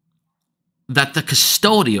that the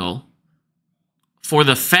custodial for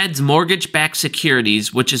the Fed's mortgage-backed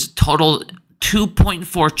securities, which is total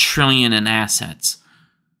 $2.4 trillion in assets,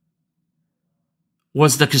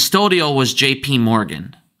 was JP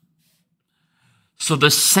Morgan. So the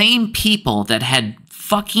same people that had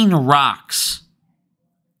fucking rocks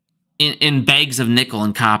in bags of nickel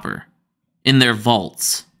and copper in their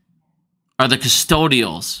vaults are the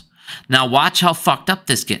custodials. Now watch how fucked up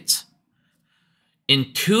this gets.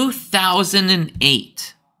 In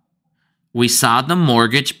 2008, we saw the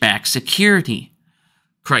mortgage-backed security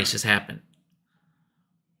crisis happen.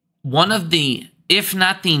 One of the, if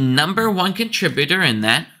not the number one contributor in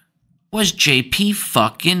that, was JP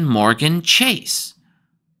fucking Morgan Chase.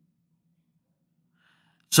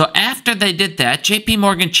 So after they did that, JP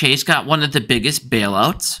Morgan Chase got one of the biggest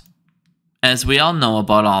bailouts. As we all know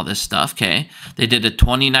about all this stuff, okay? They did a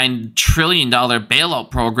 $29 trillion bailout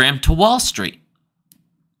program to Wall Street.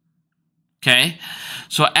 Okay?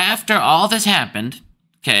 So after all this happened,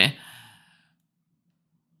 okay,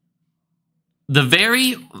 the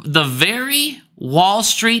very Wall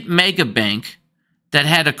Street mega bank that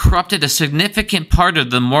had corrupted a significant part of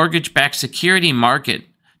the mortgage-backed security market,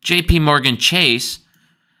 JP Morgan Chase,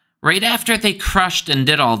 right after they crushed and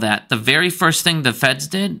did all that, the very first thing the feds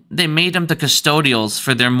did, they made them the custodials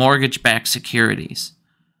for their mortgage-backed securities.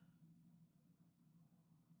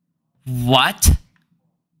 What?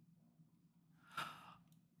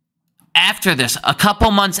 After this, a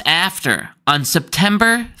couple months after, on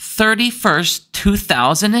September 31st,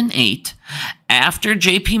 2008, after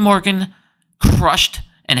JP Morgan crushed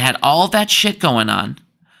and had all that shit going on,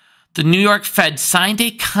 the New York Fed signed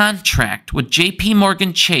a contract with JP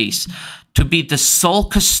Morgan Chase to be the sole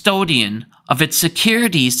custodian of its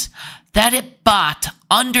securities that it bought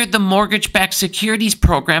under the mortgage-backed securities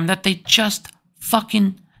program that they just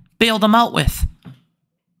fucking bailed them out with.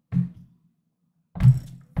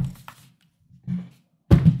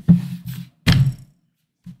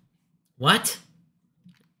 What?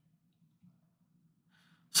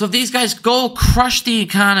 So these guys go crush the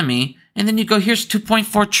economy, and then you go, here's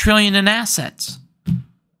 $2.4 trillion in assets.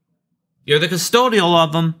 You're the custodial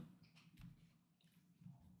of them.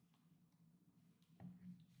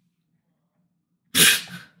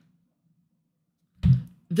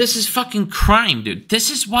 This is fucking crime, dude.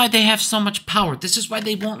 This is why they have so much power. This is why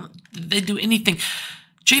they do anything.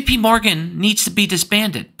 JP Morgan needs to be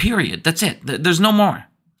disbanded, period. That's it. There's no more.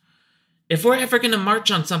 If we're ever going to march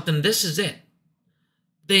on something, this is it.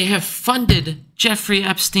 They have funded Jeffrey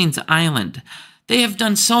Epstein's island. They have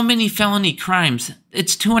done so many felony crimes.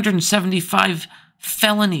 It's 275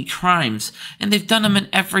 felony crimes, and they've done them in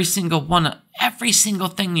every single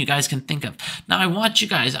thing you guys can think of. Now, I want you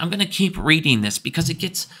guys, I'm going to keep reading this because it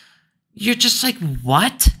gets, you're just like,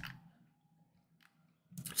 what?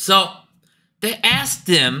 So, they asked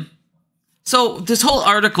him, so this whole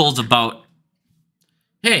article's about,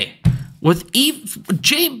 hey, with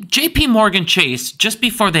JP Morgan Chase, just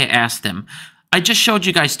before they asked him, I just showed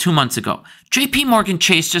you guys 2 months ago, JP Morgan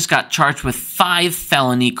Chase just got charged with 5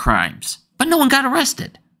 felony crimes, but no one got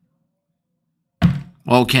arrested.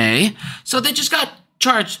 Okay, so they just got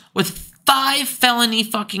charged with 5 felony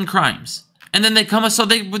fucking crimes. And then they come, so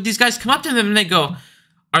these guys come up to them and they go,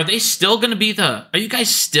 are they still going to be are you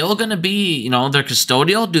guys still going to be, you know, their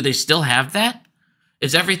custodial? Do they still have that?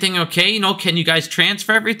 Is everything okay? You know, can you guys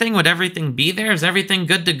transfer everything? Would everything be there? Is everything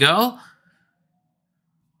good to go?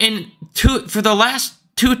 And for the last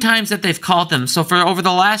 2 times that they've called them, so for over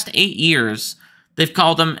the last 8 years, they've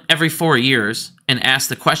called them every 4 years and asked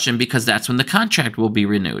the question because that's when the contract will be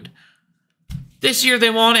renewed. This year, they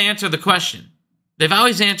won't answer the question. They've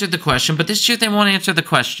always answered the question, but this year they won't answer the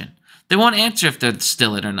question. They won't answer if they're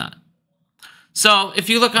still it or not. So if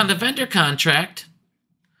you look on the vendor contract,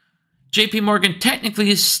 JP Morgan technically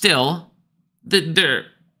is still they're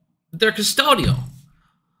custodial.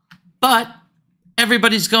 But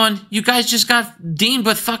everybody's going, you guys just got deemed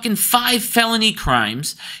with fucking 5 felony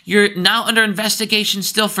crimes. You're now under investigation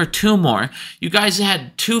still for 2 more. You guys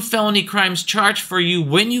had 2 felony crimes charged for you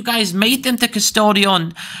when you guys made them to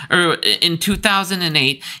custodial in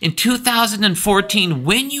 2008. In 2014,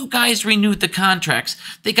 when you guys renewed the contracts,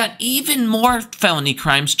 they got even more felony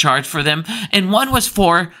crimes charged for them. And one was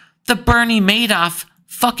for the Bernie Madoff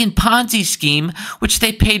fucking Ponzi scheme, which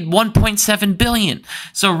they paid $1.7 billion.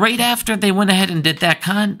 So right after they went ahead and did that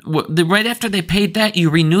right after they paid that,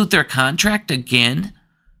 you renewed their contract again.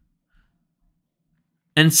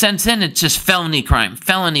 And since then, it's just felony crime,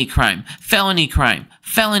 felony crime, felony crime,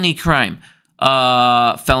 felony crime,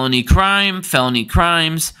 felony crime, felony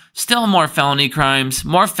crimes, still more felony crimes,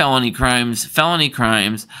 more felony crimes, felony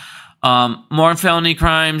crimes. More felony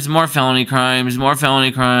crimes, more felony crimes, more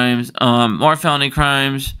felony crimes, more felony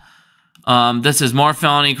crimes. This is more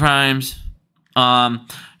felony crimes.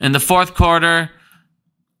 In the 4th quarter,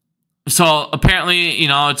 so apparently, you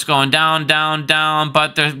know, it's going down, down, down,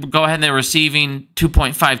 but they're receiving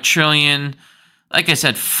 2.5 trillion. Like I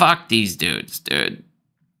said, fuck these dudes, dude.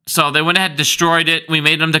 So they went ahead and destroyed it. We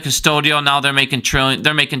made them the custodial. Now they're making trillion.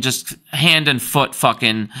 They're making just hand and foot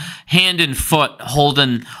holding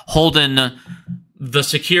the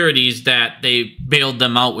securities that they bailed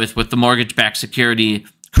them out with the mortgage-backed security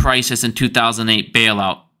crisis in 2008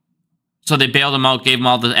 bailout. So they bailed them out, gave them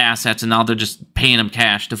all the assets, and now they're just paying them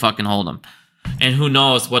cash to fucking hold them. And who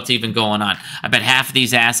knows what's even going on. I bet half of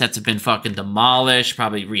these assets have been fucking demolished,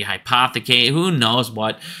 probably rehypothecated. Who knows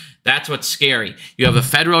what. That's what's scary. You have a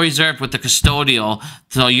Federal Reserve with the custodial,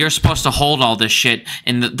 so you're supposed to hold all this shit,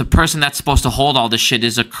 and the person that's supposed to hold all this shit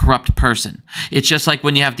is a corrupt person. It's just like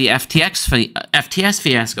when you have the FTS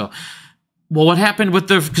fiasco. Well, what happened with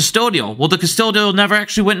the custodial? Well, the custodial never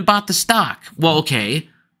actually went and bought the stock. Well, okay.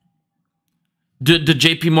 Did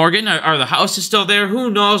JP Morgan, are the houses still there?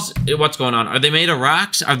 Who knows what's going on? Are they made of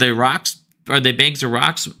rocks? Are they rocks? Are they bags of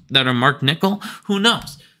rocks that are marked nickel? Who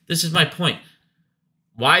knows? This is my point.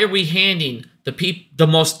 Why are we handing the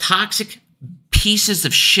most toxic pieces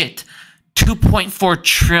of shit 2.4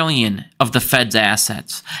 trillion of the Fed's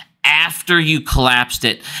assets after you collapsed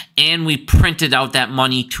it and we printed out that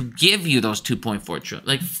money to give you those 2.4 trillion?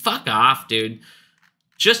 Like, fuck off, dude.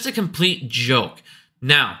 Just a complete joke.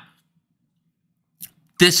 Now,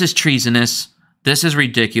 this is treasonous. This is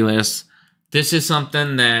ridiculous. This is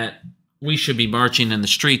something that we should be marching in the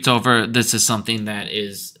streets over. This is something that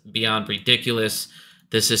is beyond ridiculous.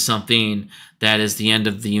 This is something that is the end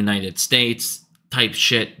of the United States type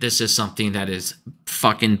shit. This is something that is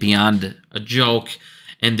fucking beyond a joke.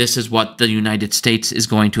 And this is what the United States is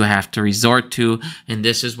going to have to resort to. And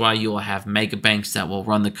this is why you will have mega banks that will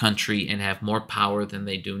run the country and have more power than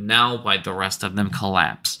they do now, while the rest of them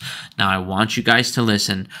collapse. Now, I want you guys to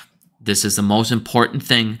listen. This is the most important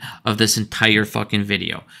thing of this entire fucking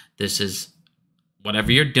video. This is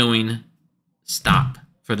whatever you're doing, stop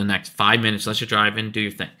for the next 5 minutes. Unless you're driving, do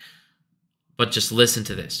your thing. But just listen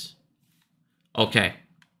to this. Okay.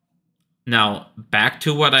 Now, back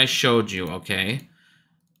to what I showed you, okay?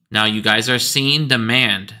 Now, you guys are seeing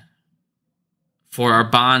demand for our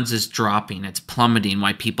bonds is dropping. It's plummeting.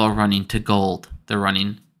 Why people are running to gold. They're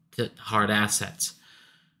running to hard assets.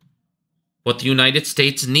 What the United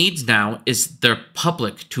States needs now is their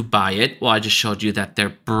public to buy it. Well, I just showed you that they're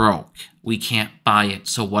broke. We can't buy it.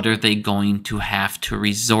 So what are they going to have to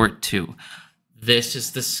resort to? This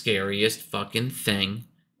is the scariest fucking thing.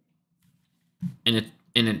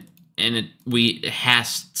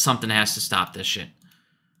 Something has to stop this shit.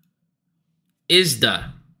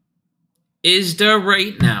 ISDA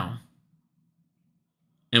right now.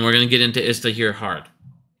 And we're going to get into ISDA here hard.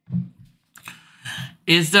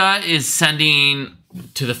 ISDA is sending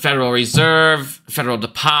to the Federal Reserve, Federal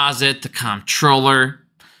Deposit, the Comptroller.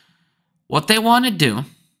 What they want to do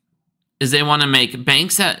is they want to make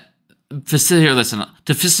banks that facilitate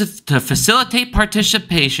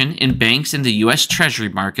participation in banks in the U.S. Treasury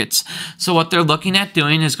markets. So what they're looking at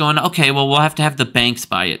doing is going, okay, well, we'll have to have the banks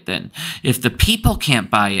buy it then. If the people can't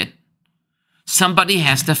buy it, somebody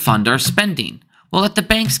has to fund our spending. We'll let the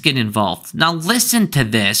banks get involved. Now listen to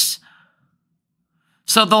this.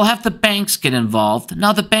 So they'll have the banks get involved.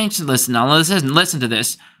 Now the banks listen to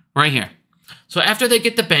this right here. So after they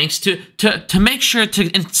get the banks to make sure to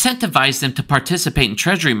incentivize them to participate in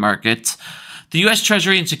treasury markets, the U.S.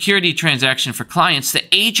 Treasury and Security Transaction for clients, the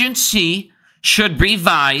agency should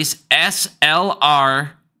revise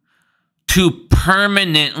SLR to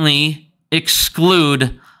permanently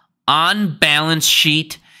exclude on-balance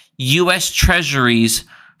sheet U.S. Treasuries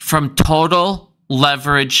from total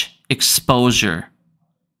leverage exposure.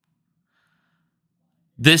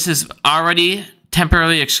 This is already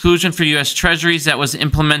temporary exclusion for U.S. Treasuries that was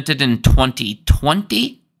implemented in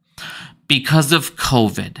 2020 because of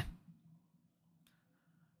COVID.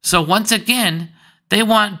 So once again, they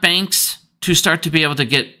want banks to start to be able to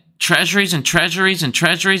get treasuries and treasuries and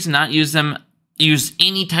treasuries and not use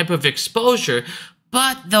any type of exposure,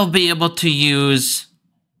 but they'll be able to use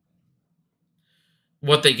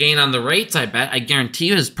what they gain on the rates, I bet. I guarantee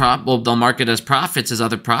you they'll mark it as profits, as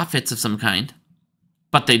other profits of some kind.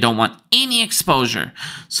 But they don't want any exposure.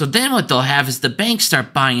 So then what they'll have is the banks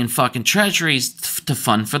start buying fucking treasuries to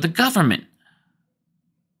fund for the government.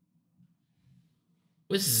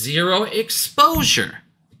 With zero exposure.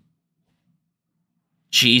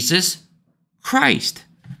 Jesus Christ.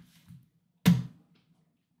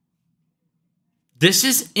 This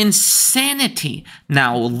is insanity.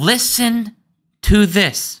 Now listen to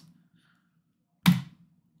this.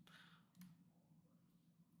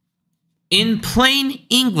 In plain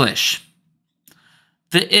English,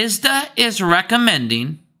 the ISDA is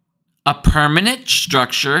recommending a permanent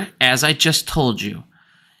structure, as I just told you.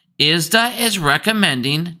 ISDA is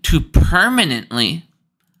recommending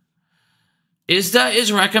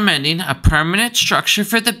a permanent structure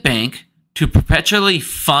for the bank to perpetually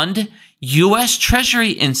fund U.S.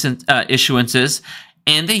 Treasury issuances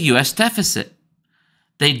and the U.S. deficit.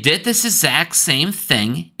 They did this exact same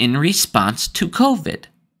thing in response to COVID.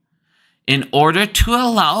 In order to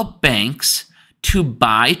allow banks to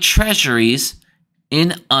buy treasuries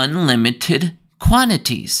in unlimited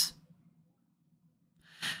quantities.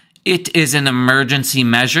 It is an emergency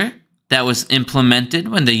measure that was implemented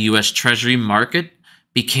when the U.S. Treasury market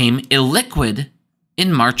became illiquid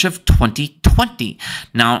in March of 2020.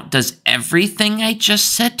 Now, does everything I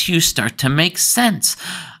just said to you start to make sense?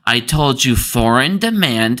 I told you foreign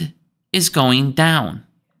demand is going down.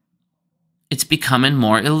 It's becoming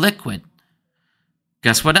more illiquid.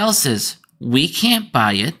 Guess what else is? We can't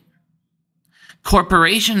buy it.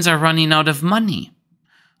 Corporations are running out of money.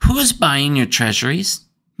 Who is buying your treasuries?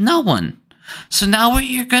 No one. So now what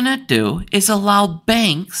you're going to do is allow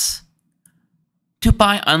banks to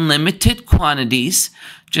buy unlimited quantities,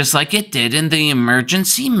 just like it did in the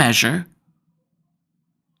emergency measure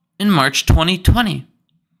in March 2020.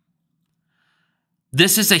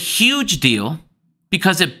 This is a huge deal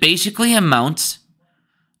because it basically amounts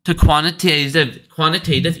to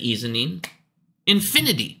quantitative easing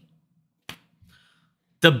infinity.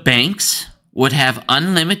 The banks would have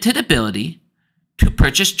unlimited ability to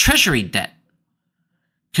purchase treasury debt,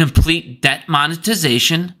 complete debt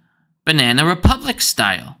monetization, Banana Republic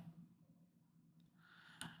style.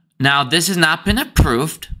 Now, this has not been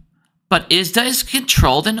approved, but ISDA is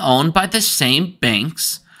controlled and owned by the same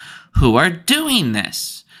banks who are doing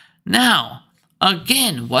this. Now,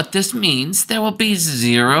 again, what this means, there will be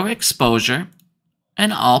zero exposure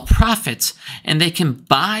and all profits, and they can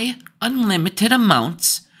buy unlimited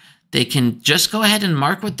amounts. They can just go ahead and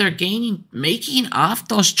mark what they're making off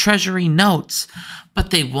those treasury notes, but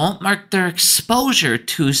they won't mark their exposure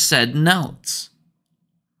to said notes.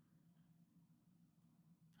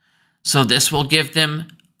 So this will give them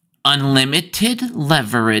unlimited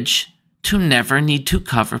leverage to never need to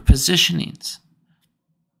cover positionings.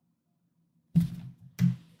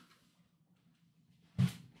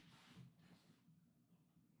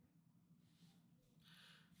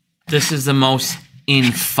 This is the most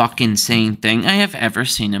fucking insane thing I have ever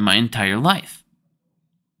seen in my entire life.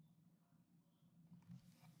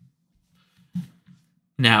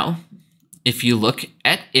 Now, if you look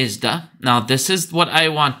at ISDA, now this is what I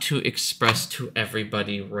want to express to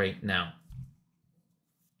everybody right now.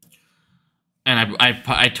 And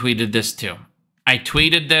I tweeted this too. I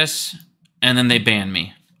tweeted this, and then they banned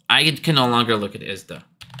me. I can no longer look at ISDA.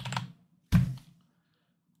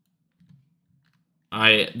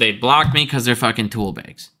 They blocked me because they're fucking tool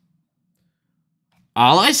bags.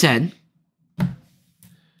 All I said.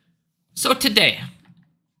 So today.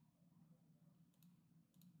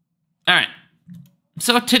 Alright.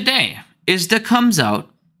 So today, ISDA comes out.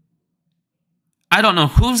 I don't know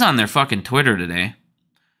who's on their fucking Twitter today.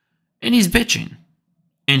 And he's bitching.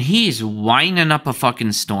 And he's whining up a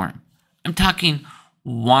fucking storm. I'm talking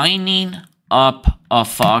whining up a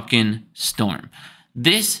fucking storm.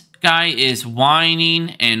 This guy is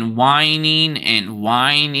whining and whining and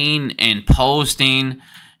whining and posting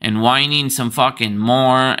and whining some fucking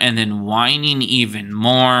more and then whining even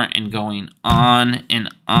more and going on and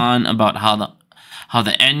on about how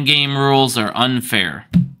the endgame rules are unfair.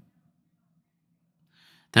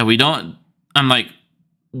 That we don't... I'm like,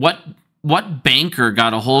 what banker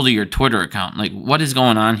got a hold of your Twitter account? Like, what is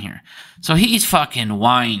going on here? So he's fucking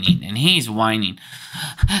whining, and he's whining.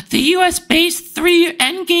 The US-based 3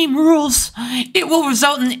 endgame rules, it will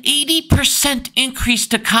result in 80% increase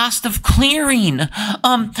to cost of clearing.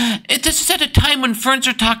 This is at a time when firms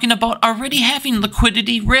are talking about already having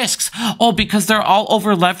liquidity risks. Oh, because they're all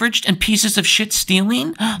over-leveraged and pieces of shit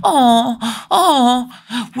stealing?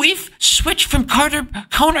 We've switched from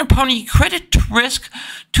counterparty credit risk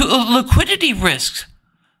to liquidity risks.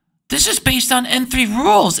 This is based on N3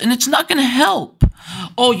 rules, and it's not going to help.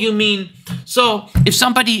 Oh, you mean, so if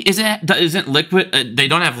somebody isn't liquid, they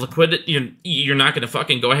don't have liquidity, you're not going to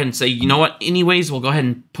fucking go ahead and say, you know what, anyways, we'll go ahead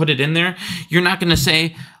and put it in there. You're not going to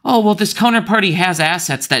say, oh, well, this counterparty has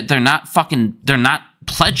assets that they're not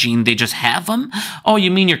pledging, they just have them. Oh, you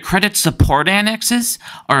mean your credit support annexes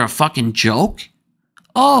are a fucking joke?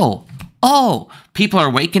 Oh, people are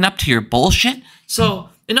waking up to your bullshit? So...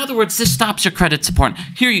 in other words, this stops your credit support.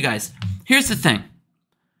 Here, you guys. Here's the thing.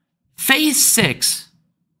 Phase 6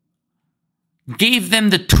 gave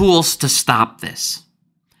them the tools to stop this.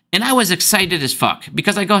 And I was excited as fuck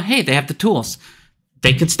because I go, hey, they have the tools.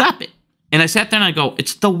 They can stop it. And I sat there and I go,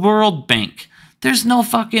 it's the World Bank. There's no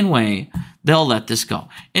fucking way they'll let this go.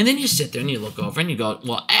 And then you sit there and you look over and you go,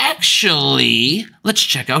 well, actually, let's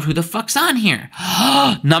check out who the fuck's on here.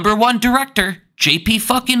 Number 1 director, JP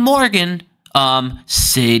fucking Morgan.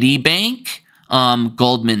 Citibank,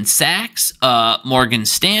 Goldman Sachs, Morgan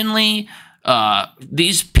Stanley,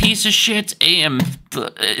 these piece of shits,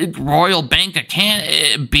 Royal Bank of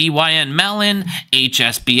Canada, BYN Mellon,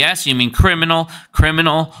 HSBS, you mean criminal,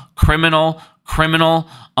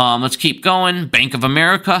 let's keep going, Bank of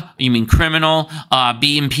America, you mean criminal,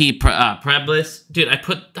 BNP Paribas, dude, I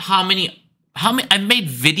put how many, I made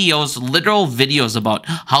videos, literal videos about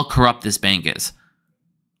how corrupt this bank is.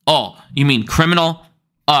 Oh, you mean criminal?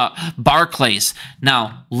 Barclays.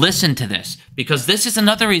 Now, listen to this, because this is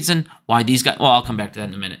another reason why these guys... well, I'll come back to that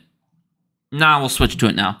in a minute. Nah, we'll switch to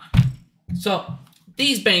it now. So,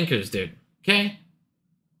 these bankers, dude, okay?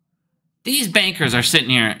 These bankers are sitting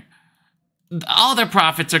here. All their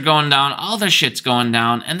profits are going down. All their shit's going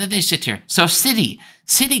down. And then they sit here. So,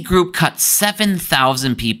 Citigroup cut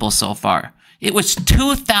 7,000 people so far. It was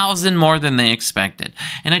 2,000 more than they expected.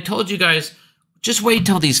 And I told you guys... just wait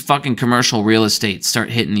till these fucking commercial real estate start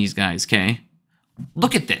hitting these guys, okay?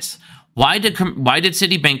 Look at this. Why did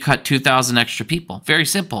Citibank cut 2,000 extra people? Very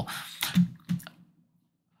simple.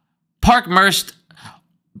 Park Merced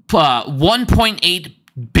 1.8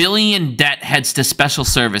 billion debt heads to special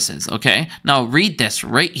services, okay? Now read this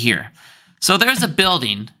right here. So there's a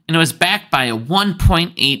building, and it was backed by a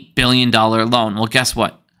 $1.8 billion loan. Well, guess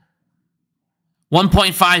what?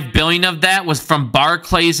 1.5 billion of that was from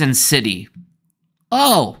Barclays and Citi.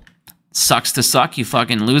 Oh, sucks to suck, you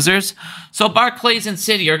fucking losers. So Barclays and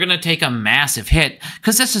Citi are going to take a massive hit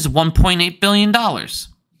because this is $1.8 billion.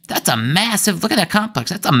 That's a massive, look at that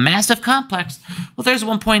complex. That's a massive complex. Well, there's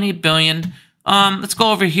 1.8 billion. Let's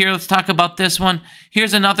go over here. Let's talk about this one.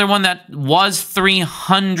 Here's another one that was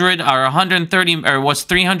 300 or 130 or was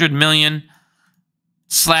 300 million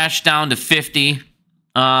slashed down to 50.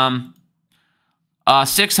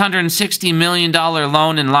 $660 million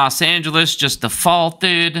loan in Los Angeles just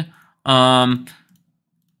defaulted. More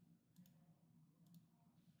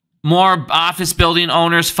office building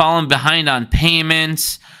owners falling behind on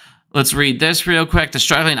payments. Let's read this real quick. The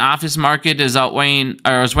struggling office market is weighing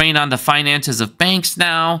on the finances of banks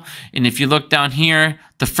now. And if you look down here,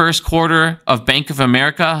 the first quarter of Bank of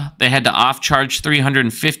America, they had to off-charge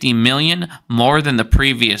 $350 million more than the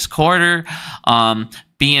previous quarter.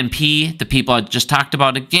 BNP, the people I just talked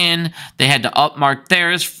about again, they had to upmark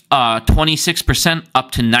theirs 26%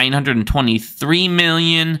 up to 923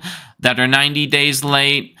 million that are 90 days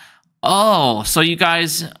late. Oh, so you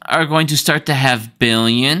guys are going to start to have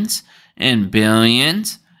billions and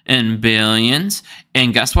billions and billions.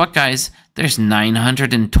 And guess what, guys? There's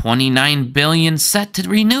 929 billion set to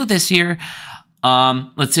renew this year.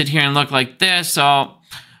 Let's sit here and look like this. So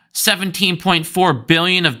 17.4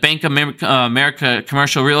 billion of Bank of America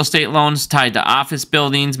commercial real estate loans tied to office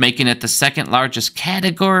buildings, making it the second largest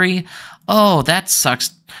category. Oh, that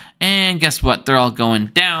sucks. And guess what? They're all going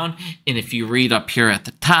down. And if you read up here at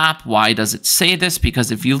the top, why does it say this?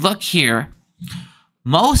 Because if you look here,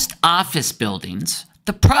 most office buildings,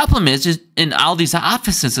 the problem is in all these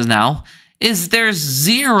offices now, is there's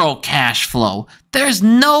zero cash flow. There's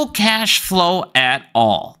no cash flow at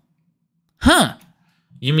all. Huh.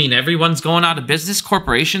 You mean everyone's going out of business?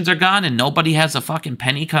 Corporations are gone and nobody has a fucking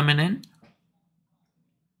penny coming in?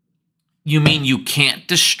 You mean you can't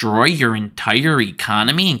destroy your entire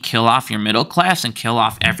economy and kill off your middle class and kill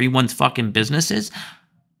off everyone's fucking businesses?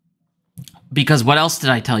 Because what else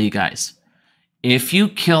did I tell you guys? If you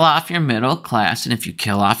kill off your middle class and if you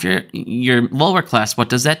kill off your lower class, what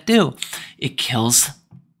does that do? It kills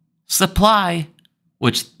supply.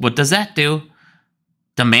 Which, what does that do?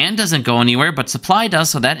 Demand doesn't go anywhere, but supply does,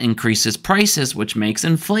 so that increases prices, which makes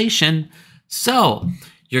inflation. So,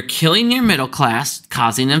 you're killing your middle class,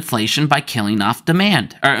 causing inflation by killing off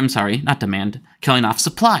demand. Or, I'm sorry, not demand, killing off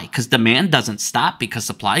supply, because demand doesn't stop because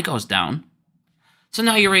supply goes down. So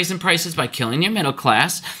now you're raising prices by killing your middle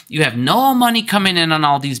class. You have no money coming in on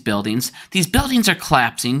all these buildings. These buildings are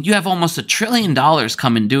collapsing. You have almost $1 trillion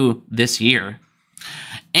coming due this year.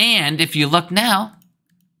 And if you look now,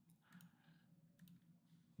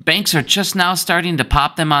 banks are just now starting to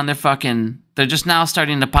pop them on their fucking... They're just now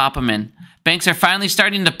starting to pop them in. Banks are finally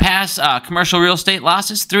starting to pass commercial real estate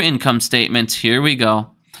losses through income statements. Here we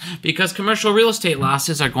go. Because commercial real estate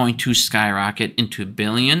losses are going to skyrocket into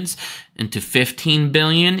billions, into 15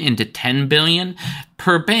 billion, into 10 billion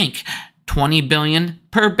per bank. 20 billion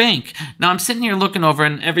per bank. Now I'm sitting here looking over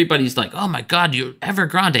and everybody's like, oh my God, you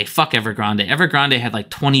Evergrande. Fuck Evergrande. Evergrande had like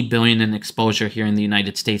 20 billion in exposure here in the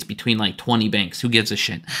United States between like 20 banks. Who gives a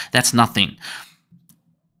shit? That's nothing.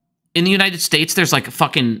 In the United States, there's like a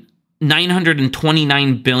fucking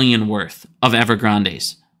 929 billion worth of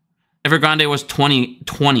Evergrandes. Evergrande was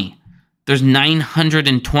 2020. There's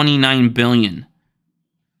 929 billion.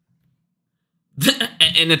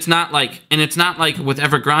 And it's not like with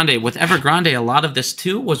Evergrande. With Evergrande, a lot of this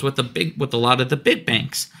too was with a lot of the big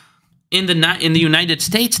banks. In the United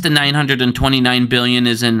States, the 929 billion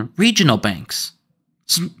is in regional banks.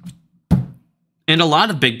 And a lot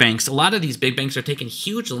of big banks, a lot of these big banks are taking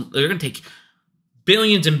huge, they're going to take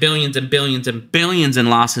billions and billions and billions and billions in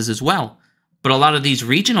losses as well. But a lot of these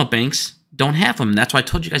regional banks don't have them. That's why I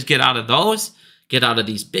told you guys, get out of those, get out of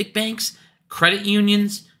these big banks, credit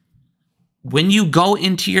unions. When you go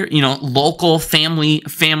into your, local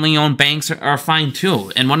family-owned banks are fine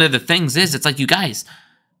too. And one of the things is, it's like, you guys,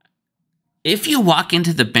 if you walk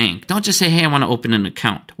into the bank, don't just say, hey, I want to open an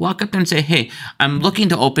account. Walk up there and say, hey, I'm looking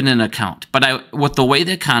to open an account. But with the way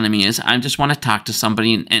the economy is, I just want to talk to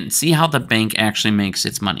somebody and see how the bank actually makes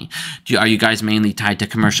its money. Are you guys mainly tied to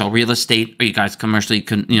commercial real estate? Are you guys commercially,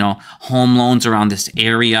 home loans around this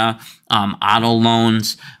area, auto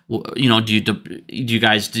loans? Do you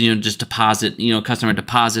guys just deposit, customer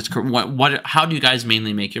deposits? How do you guys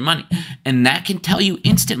mainly make your money? And that can tell you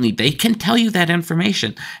instantly. They can tell you that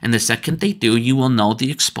information. And the second they do, you will know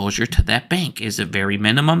the exposure to that bank. Is it very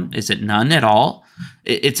minimum? Is it none at all?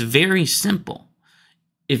 It's very simple.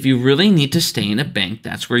 If you really need to stay in a bank,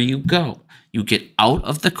 that's where you go. You get out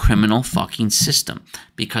of the criminal fucking system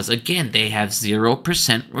because, again, they have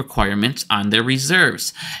 0% requirements on their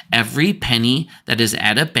reserves. Every penny that is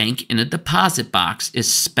at a bank in a deposit box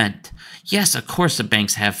is spent. Yes, of course the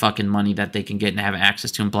banks have fucking money that they can get and have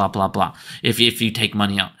access to and blah, blah, blah, if you take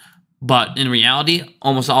money out. But in reality,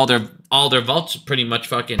 almost all their vaults are pretty much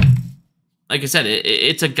fucking, like I said,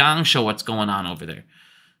 it's a gong show what's going on over there.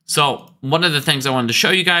 So one of the things I wanted to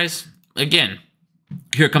show you guys, again,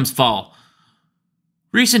 here comes fall.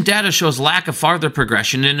 Recent data shows lack of farther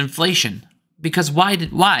progression in inflation. Because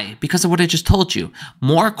why? Because of what I just told you.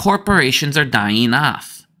 More corporations are dying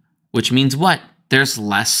off. Which means what? There's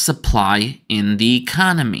less supply in the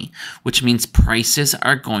economy. Which means prices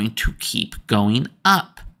are going to keep going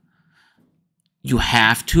up. You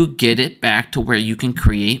have to get it back to where you can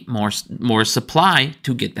create more supply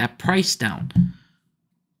to get that price down.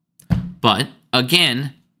 But,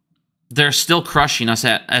 again, they're still crushing us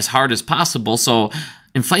as hard as possible, so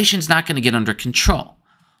inflation's not going to get under control.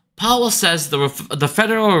 Powell says the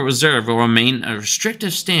Federal Reserve will remain a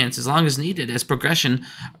restrictive stance as long as needed, as progression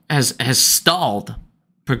has stalled.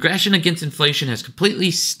 Progression against inflation has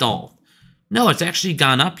completely stalled. No, it's actually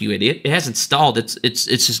gone up, you idiot. It hasn't stalled. It's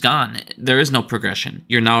just gone. There is no progression.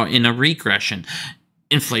 You're now in a regression.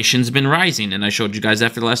 Inflation's been rising, and I showed you guys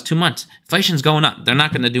after the last 2 months. Inflation's going up. They're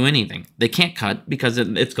not going to do anything. They can't cut because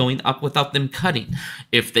it's going up without them cutting.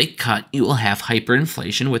 If they cut, you will have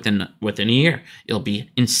hyperinflation within a year. It'll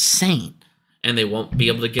be insane. And they won't be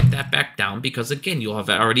able to get that back down because, again, you'll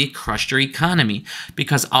have already crushed your economy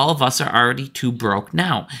because all of us are already too broke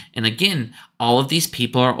now. And, again, all of these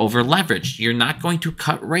people are over-leveraged. You're not going to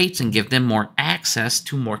cut rates and give them more access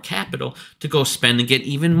to more capital to go spend and get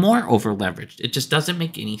even more over-leveraged. It just doesn't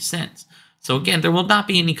make any sense. So, again, there will not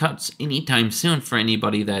be any cuts anytime soon for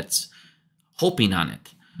anybody that's hoping on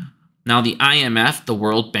it. Now, the IMF, the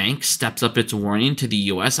World Bank, steps up its warning to the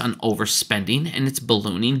U.S. on overspending and its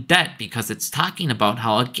ballooning debt because it's talking about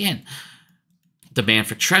how, again, demand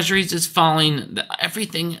for treasuries is falling.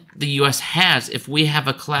 Everything the U.S. has, if we have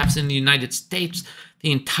a collapse in the United States,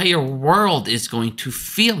 the entire world is going to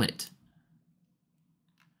feel it.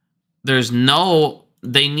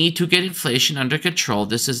 They need to get inflation under control.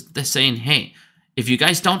 This is the saying, hey, if you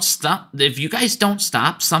guys don't stop,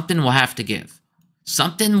 something will have to give.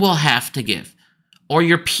 Something will have to give. Or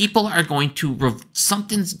your people are going to,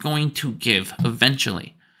 something's going to give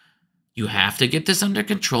eventually. You have to get this under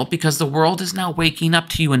control because the world is now waking up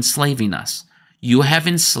to you enslaving us. You have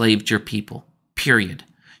enslaved your people, period.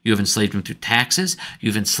 You have enslaved them through taxes,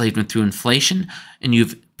 you've enslaved them through inflation, and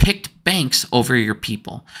you've picked banks over your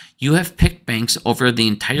people. You have picked banks over the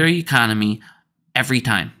entire economy every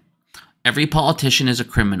time. Every politician is a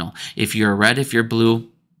criminal. If you're red, if you're blue,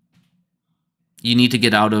 you need to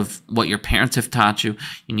get out of what your parents have taught you.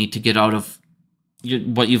 You need to get out of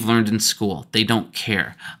what you've learned in school. They don't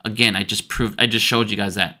care. Again, I just showed you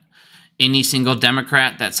guys that. Any single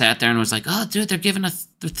Democrat that sat there and was like, oh, dude, they're giving us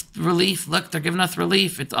relief. Look, they're giving us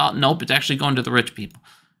relief. Nope, it's actually going to the rich people.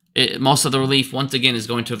 Most of the relief, once again, is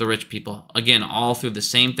going to the rich people. Again, all through the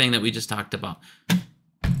same thing that we just talked about.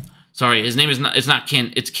 Sorry, his name is not,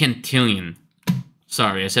 it's Cantillon.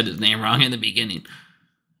 Sorry, I said his name wrong in the beginning.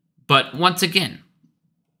 But once again,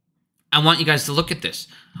 I want you guys to look at this.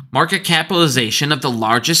 Market capitalization of the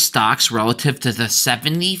largest stocks relative to the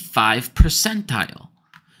 75th percentile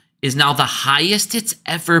is now the highest it's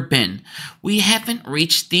ever been. We haven't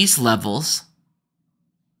reached these levels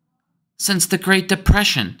since the Great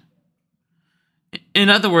Depression. In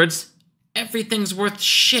other words, everything's worth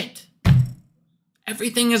shit.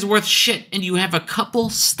 Everything is worth shit, and you have a couple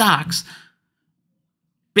stocks.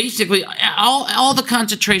 Basically, all the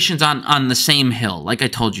concentrations on the same hill, like I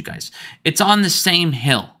told you guys. It's on the same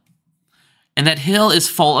hill. And that hill is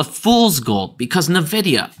full of fool's gold because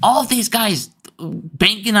NVIDIA, all of these guys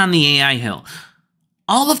banking on the AI hill.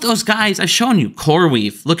 All of those guys I've shown you,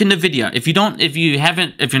 CoreWeave, look in NVIDIA.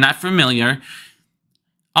 If you're not familiar,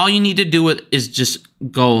 all you need to do is just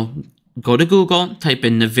go to Google, type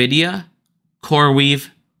in NVIDIA CoreWeave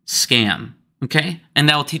scam. Okay? And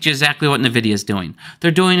that will teach you exactly what NVIDIA is doing.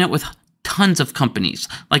 They're doing it with tons of companies,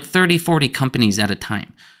 like 30, 40 companies at a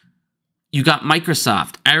time. You got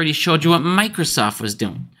Microsoft. I already showed you what Microsoft was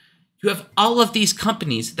doing. You have all of these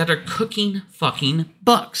companies that are cooking fucking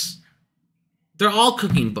books. They're all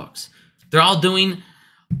cooking books. They're doing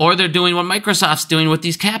what Microsoft's doing with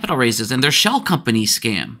these capital raises and their shell company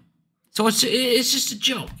scam. So it's just a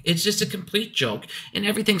joke. It's just a complete joke, and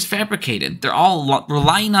everything's fabricated. They're all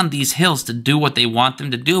relying on these hills to do what they want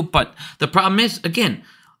them to do, but the problem is, again,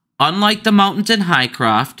 unlike the mountains in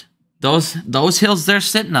Highcroft, those hills they're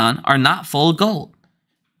sitting on are not full of gold.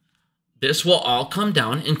 This will all come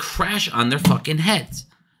down and crash on their fucking heads.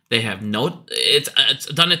 They have it's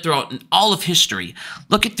done it throughout all of history.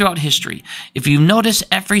 Look at throughout history. If you notice,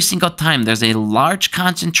 every single time there's a large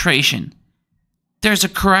concentration, there's a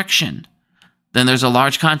correction. Then there's a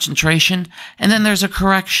large concentration, and then there's a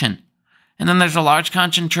correction. And then there's a large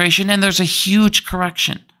concentration, and there's a huge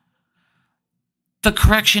correction. The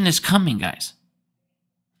correction is coming, guys.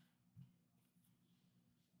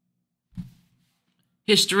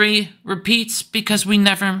 History repeats because we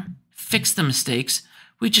never fix the mistakes.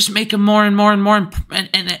 We just make them more and more and more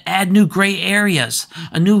and add new gray areas,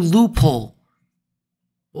 a new loophole.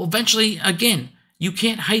 Well, eventually, again, you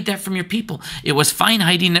can't hide that from your people. It was fine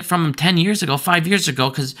hiding it from them 10 years ago, 5 years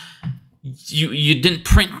ago, because you didn't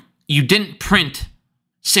print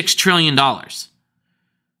 $6 trillion.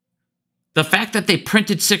 The fact that they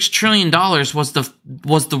printed $6 trillion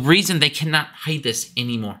was the reason they cannot hide this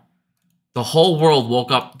anymore. The whole world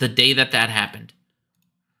woke up the day that happened.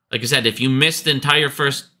 Like I said, if you missed the entire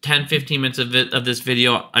first 10, 15 minutes of this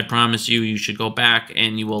video, I promise you should go back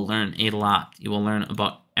and you will learn a lot. You will learn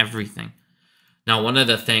about everything. Now, one of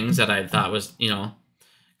the things that I thought was,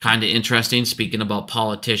 kind of interesting, speaking about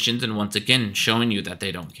politicians, and once again, showing you that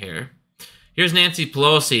they don't care. Here's Nancy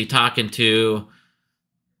Pelosi talking to,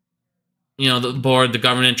 the board, the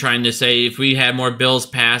government, trying to say, if we had more bills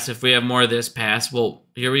passed, if we have more of this passed, well,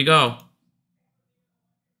 here we go.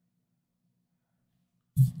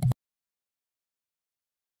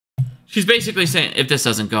 She's basically saying, if this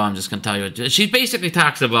doesn't go, I'm just going to tell you. She basically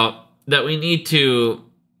talks about that we need to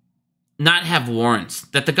not have warrants,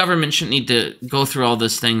 that the government shouldn't need to go through all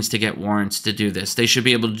these things to get warrants to do this. They should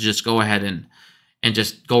be able to just go ahead and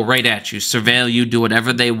just go right at you, surveil you, do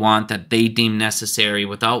whatever they want that they deem necessary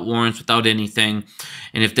without warrants, without anything.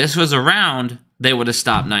 And if this was around, they would have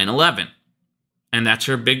stopped 9/11. And that's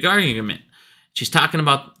her big argument. She's talking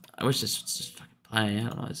about, I wish this was just fucking play. I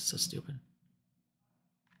don't know, it's so stupid.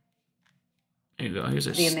 There you go. Here's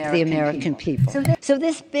the American people. So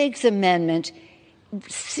this Biggs Amendment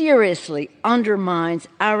seriously undermines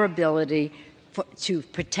our ability to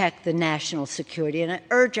protect the national security, and I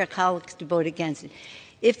urge our colleagues to vote against it.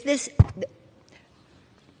 If this,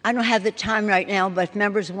 I don't have the time right now, but if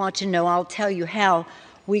members want to know, I'll tell you how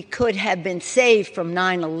we could have been saved from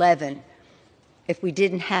 9/11 if we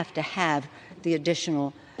didn't have to have the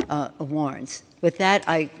additional warrants. With that,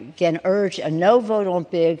 I again urge a no vote on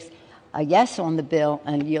Biggs, a yes on the bill,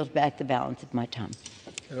 and yield back the balance of my time.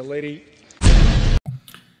 And a lady.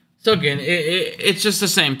 So again, it's just the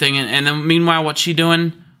same thing. And then meanwhile, what's she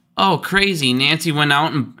doing? Oh, crazy. Nancy went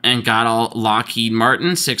out and got all Lockheed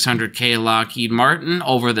Martin, $600K Lockheed Martin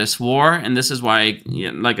over this war. And this is why,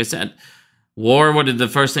 like I said, war, what did the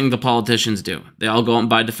first thing the politicians do? They all go out and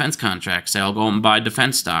buy defense contracts. They all go out and buy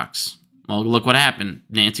defense stocks. Well, look what happened.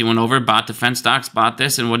 Nancy went over, bought defense stocks, bought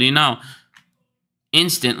this, and what do you know?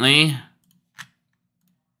 Instantly,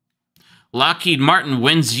 Lockheed Martin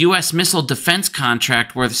wins U.S. missile defense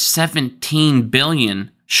contract worth $17 billion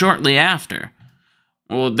shortly after.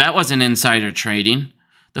 Well, that wasn't insider trading.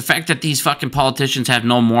 The fact that these fucking politicians have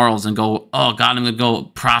no morals and go, oh, God, I'm going to go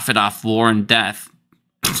profit off war and death.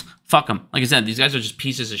 Fuck them. Like I said, these guys are just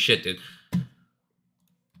pieces of shit, dude.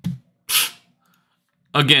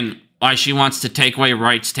 Again, why she wants to take away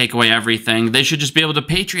rights, take away everything. They should just be able to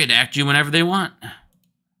Patriot Act you whenever they want.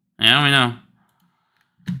 Yeah, we know.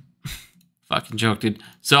 Fucking joke, dude.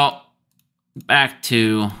 So, back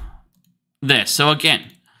to this. So,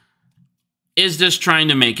 again, is this trying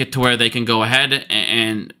to make it to where they can go ahead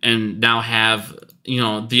and now have,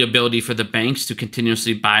 the ability for the banks to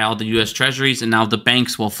continuously buy all the U.S. treasuries, and now the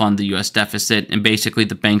banks will fund the U.S. deficit, and basically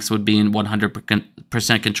the banks would be in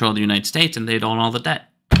 100% control of the United States, and they'd own all the debt.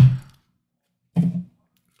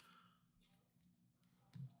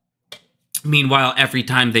 Meanwhile, every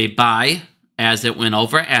time they buy, as it went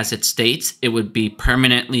over, as it states, it would be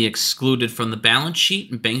permanently excluded from the balance sheet,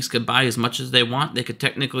 and banks could buy as much as they want. They could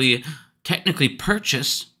technically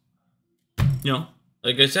purchase,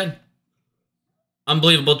 like I said,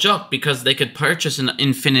 unbelievable joke, because they could purchase an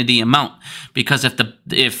infinity amount. Because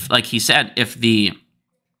if like he said, if it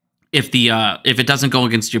doesn't go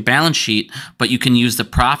against your balance sheet, but you can use the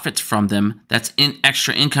profits from them, that's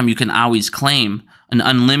extra income you can always claim. An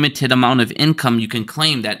unlimited amount of income you can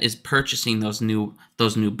claim that is purchasing those new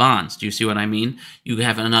bonds. Do you see what I mean? You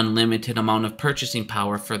have an unlimited amount of purchasing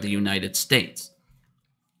power for the United States.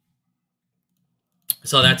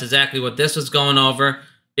 So that's exactly what this was going over.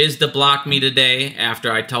 ISDA blocked me today after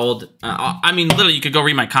I told... literally, you could go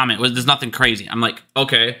read my comment. There's nothing crazy. I'm like,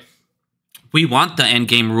 okay, we want the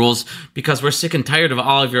endgame rules because we're sick and tired of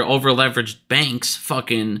all of your over-leveraged banks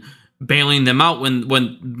fucking bailing them out when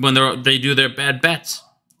they do their bad bets.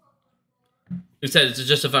 Who said it's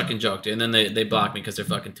just a fucking joke, dude. And then they block me because they're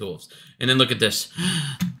fucking tools. And then look at this.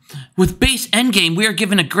 With base endgame, we are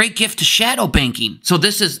given a great gift to shadow banking. So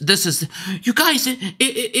this is you guys,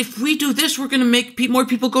 if we do this, we're going to make more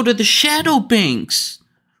people go to the shadow banks.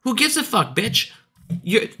 Who gives a fuck, bitch?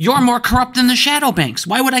 You're more corrupt than the shadow banks.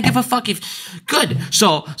 Why would I give a fuck if... Good.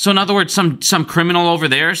 So in other words, some criminal over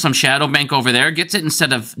there, some shadow bank over there gets it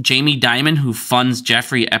instead of Jamie Dimon, who funds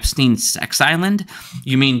Jeffrey Epstein's sex island.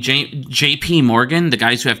 You mean J.P. Morgan, the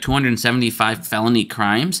guys who have 275 felony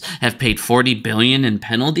crimes, have paid $40 billion in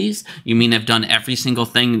penalties? You mean have done every single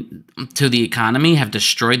thing to the economy, have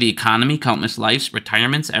destroyed the economy, countless lives,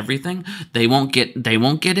 retirements, everything? They won't get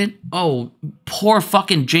it? Oh, poor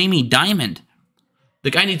fucking Jamie Dimon. The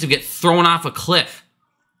guy needs to get thrown off a cliff.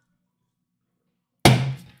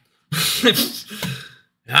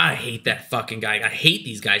 I hate that fucking guy. I hate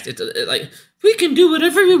these guys. It's we can do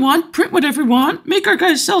whatever we want, print whatever we want, make our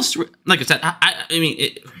guys sell. Like I said, I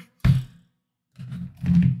mean,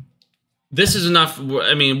 this is enough.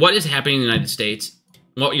 I mean, what is happening in the United States?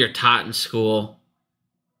 What you're taught in school?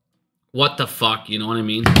 What the fuck? You know what I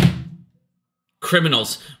mean?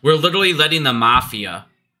 Criminals. We're literally letting the mafia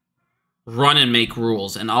run and make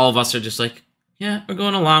rules, and all of us are just like, yeah, we're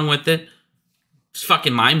going along with it. It's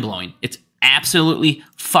fucking mind-blowing. It's absolutely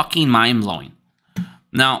fucking mind-blowing.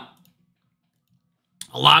 Now,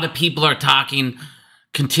 a lot of people are talking,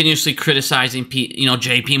 continuously criticizing,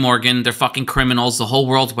 JP Morgan. They're fucking criminals. The whole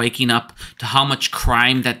world's waking up to how much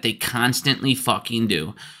crime that they constantly fucking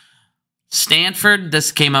do. Stanford,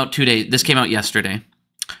 this came out yesterday.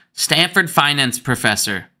 Stanford finance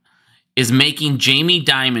professor is making Jamie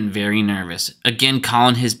Dimon very nervous. Again,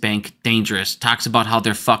 calling his bank dangerous. Talks about how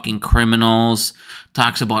they're fucking criminals.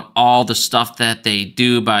 Talks about all the stuff that they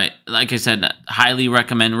do. But like I said, highly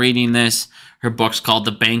recommend reading this. Her book's called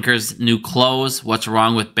The Banker's New Clothes. What's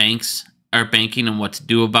wrong with banks or banking and what to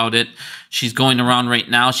do about it. She's going around right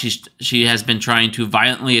now. She has been trying to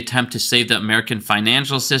violently attempt to save the American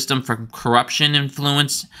financial system from corruption,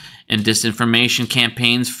 influence, and disinformation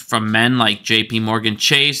campaigns from men like J.P. Morgan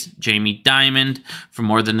Chase, Jamie Dimon, for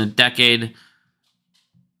more than a decade.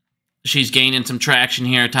 She's gaining some traction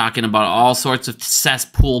here, talking about all sorts of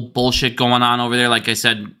cesspool bullshit going on over there. Like I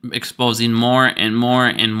said, exposing more and more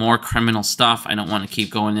and more criminal stuff. I don't want to keep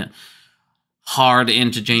going hard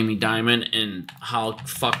into Jamie Dimon and how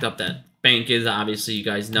fucked up that bank is. Obviously, you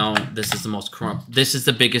guys know this is the most corrupt. This is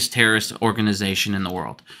the biggest terrorist organization in the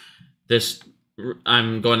world.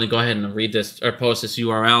 I'm going to go ahead and read this or post this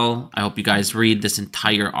URL. I hope you guys read this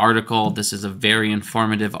entire article. This is a very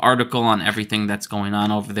informative article on everything that's going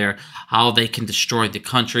on over there, how they can destroy the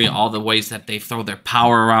country, all the ways that they throw their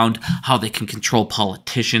power around, how they can control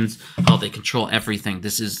politicians, how they control everything.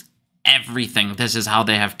 This is everything. This is how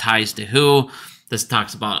they have ties to who. This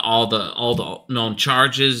talks about all the known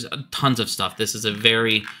charges, tons of stuff. This is a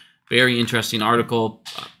very, very interesting article.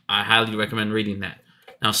 I highly recommend reading that.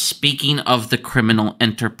 Now, speaking of the criminal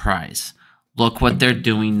enterprise, look what they're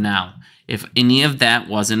doing now. If any of that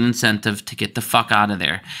was an incentive to get the fuck out of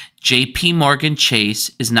there, JP Morgan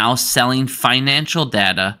Chase is now selling financial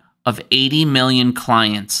data of 80 million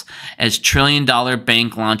clients as trillion-dollar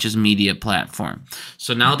bank launches media platform.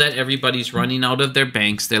 So now that everybody's running out of their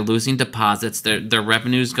banks, they're losing deposits, their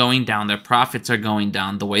revenue's going down, their profits are going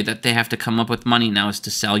down. The way that they have to come up with money now is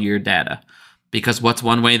to sell your data. Because what's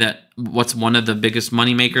one of the biggest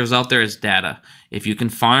money makers out there is data. If you can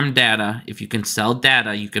farm data, if you can sell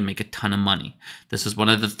data, you can make a ton of money. This is one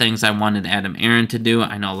of the things I wanted Adam Aaron to do.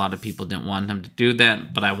 I know a lot of people didn't want him to do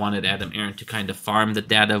that, but I wanted Adam Aaron to kind of farm the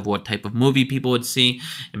data of what type of movie people would see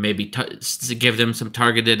and maybe to give them some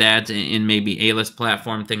targeted ads in maybe A-list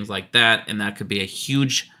platform, things like that. And that could be a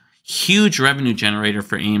huge, huge revenue generator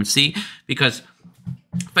for AMC because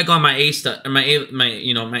if I go on my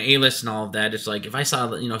my A-list and all of that, it's like if I saw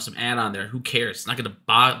some ad on there, who cares? It's not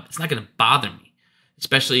gonna bother me,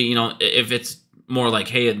 especially if it's more like,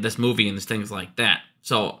 hey, this movie and this things like that.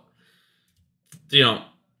 So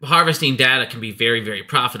harvesting data can be very, very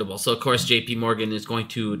profitable. So of course JP Morgan is going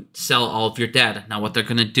to sell all of your data. Now what they're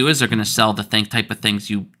going to do is they're going to sell the type of things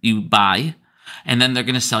you buy, and then they're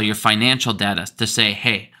going to sell your financial data to say,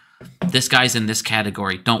 hey, this guy's in this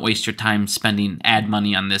category. Don't waste your time spending ad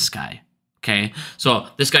money on this guy. Okay? So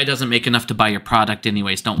this guy doesn't make enough to buy your product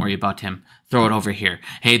anyways. Don't worry about him. Throw it over here.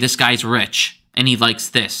 Hey, this guy's rich and he likes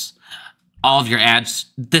this. All of your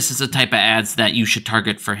ads, this is the type of ads that you should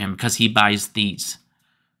target for him because he buys these.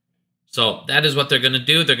 So that is what they're going to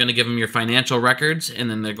do. They're going to give them your financial records, and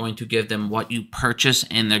then they're going to give them what you purchase,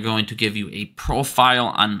 and they're going to give you a profile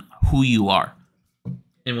on who you are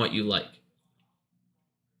and what you like.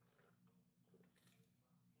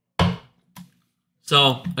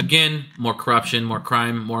 So, again, more corruption, more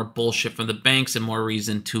crime, more bullshit from the banks, and more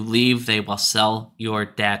reason to leave. They will sell your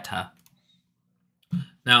data.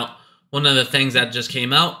 Now, one of the things that just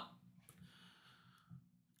came out,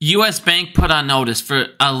 U.S. Bank put on notice for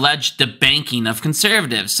alleged debanking of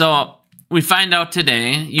conservatives. So, we find out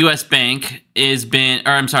today, U.S. Bank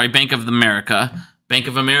Bank of America. Bank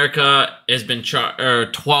of America has been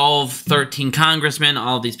 12, 13 congressmen.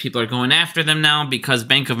 All of these people are going after them now because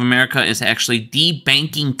Bank of America is actually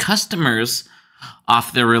debanking customers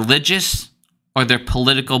off their religious or their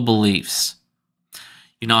political beliefs.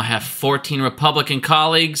 I have 14 Republican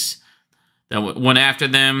colleagues that went after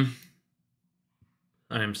them.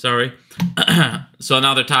 I'm sorry. So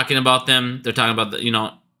now they're talking about them. They're talking about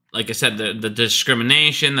like I said, the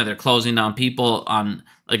discrimination that they're closing down people on.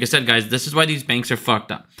 Like I said, guys, this is why these banks are fucked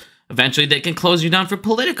up. Eventually, they can close you down for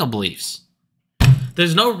political beliefs.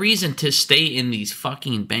 There's no reason to stay in these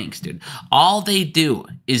fucking banks, dude. All they do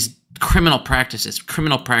is criminal practices.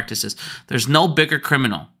 Criminal practices. There's no bigger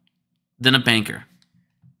criminal than a banker.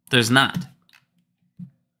 There's not.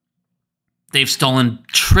 They've stolen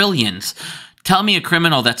trillions. Tell me a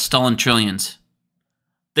criminal that's stolen trillions.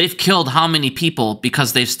 They've killed how many people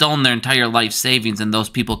because they've stolen their entire life savings and those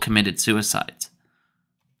people committed suicides?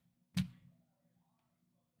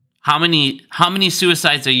 How many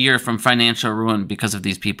suicides a year from financial ruin because of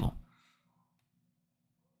these people?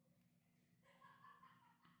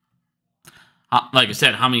 Like I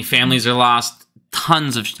said, how many families are lost?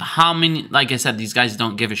 Tons of... How many... Like I said, these guys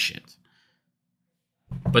don't give a shit.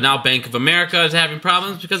 But now Bank of America is having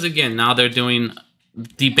problems because, again, now they're doing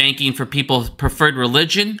debanking for people's preferred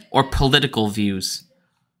religion or political views.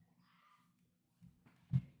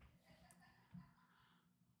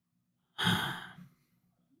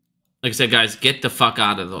 Like I said, guys, get the fuck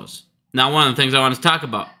out of those. Now, one of the things I want to talk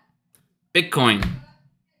about. Bitcoin.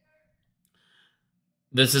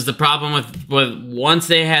 This is the problem with once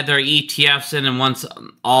they had their ETFs in and once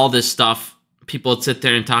all this stuff, people would sit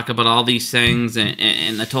there and talk about all these things.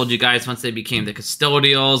 And I told you guys, once they became the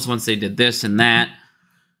custodials, once they did this and that,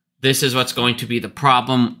 this is what's going to be the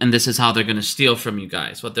problem, and this is how they're going to steal from you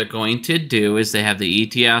guys. What they're going to do is they have the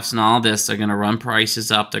ETFs and all this. They're going to run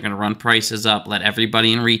prices up. They're going to run prices up, let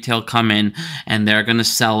everybody in retail come in, and they're going to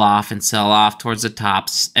sell off towards the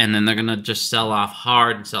tops, and then they're going to just sell off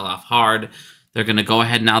hard and sell off hard. They're going to go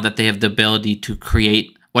ahead now that they have the ability to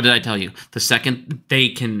create, what did I tell you? The second they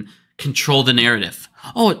can control the narrative.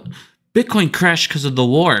 Oh, Bitcoin crashed because of the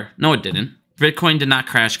war. No, it didn't. Bitcoin did not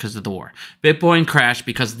crash because of the war. Bitcoin crashed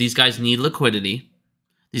because these guys need liquidity.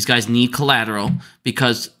 These guys need collateral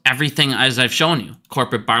because everything, as I've shown you,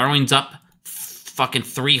 corporate borrowing's up fucking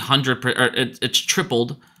 300%, it's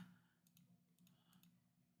tripled.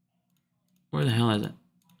 Where the hell is it?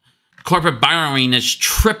 Corporate borrowing is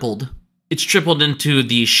tripled. It's tripled into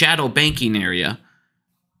the shadow banking area.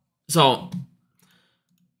 So,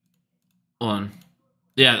 hold on.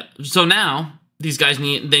 Yeah, so now these guys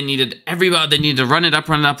needed to run it up,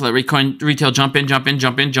 let retail jump in,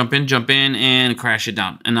 and crash it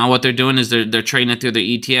down. And now what they're doing is they're trading it through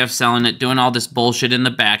the ETF, selling it, doing all this bullshit in the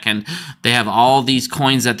back end. They have all these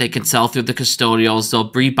coins that they can sell through the custodials. They'll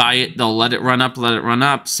rebuy it, they'll let it run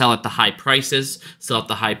up, sell at the high prices, then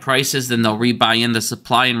they'll rebuy in the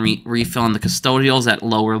supply and refill in the custodials at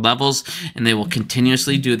lower levels, and they will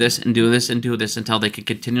continuously do this until they can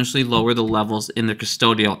continuously lower the levels in their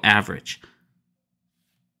custodial average.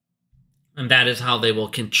 And that is how they will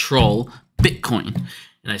control Bitcoin.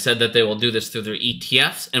 And I said that they will do this through their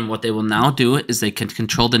ETFs. And what they will now do is they can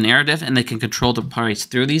control the narrative and they can control the price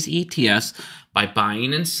through these ETFs by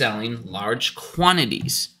buying and selling large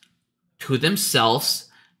quantities to themselves.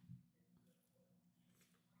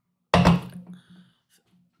 Like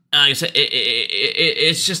I said,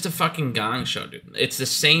 it's just a fucking gong show, dude. It's the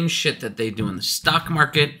same shit that they do in the stock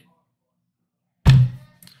market.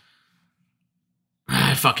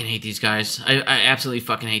 I fucking hate these guys. I absolutely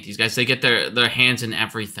fucking hate these guys. They get their hands in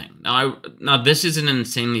everything. Now this is an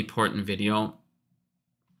insanely important video,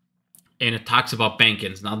 and it talks about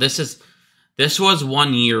bankings. Now this was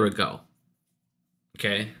 1 year ago.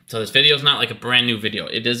 Okay, so this video is not like a brand new video.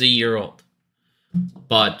 It is a year old,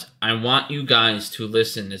 but I want you guys to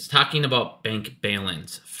listen. It's talking about bank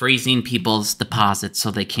bail-ins, freezing people's deposits so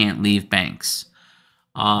they can't leave banks.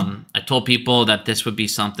 I told people that this would be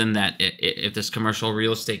something that if this commercial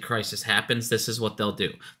real estate crisis happens, this is what they'll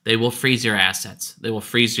do. They will freeze your assets. They will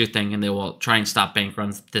freeze your thing, and they will try and stop bank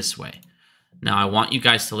runs this way. Now, I want you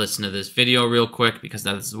guys to listen to this video real quick because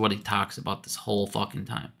that is what he talks about this whole fucking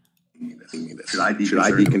time. Should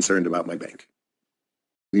I be concerned about my bank?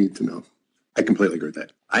 We need to know. I completely agree with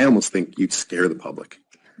that. I almost think you'd scare the public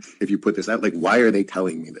if you put this out. Like, why are they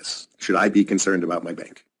telling me this? Should I be concerned about my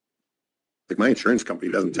bank? Like, my insurance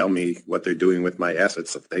company doesn't tell me what they're doing with my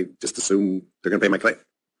assets. If they just assume they're going to pay my claim,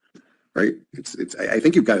 right? I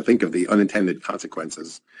think you've got to think of the unintended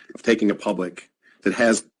consequences of taking a public that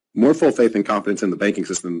has more full faith and confidence in the banking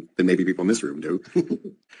system than maybe people in this room do.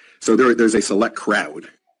 So there's a select crowd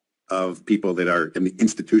of people that are in the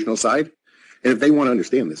institutional side. And if they want to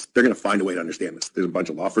understand this, they're going to find a way to understand this. There's a bunch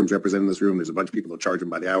of law firms represented in this room. There's a bunch of people that charge them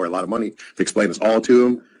by the hour a lot of money to explain this all to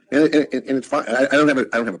them. And it's fine. I don't have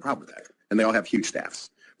a problem with that. And they all have huge staffs.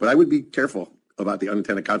 But I would be careful about the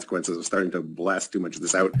unintended consequences of starting to blast too much of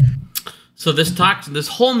this out. So this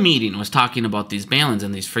whole meeting was talking about these bail-ins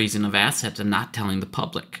and these freezing of assets and not telling the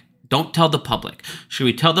public. Don't tell the public. Should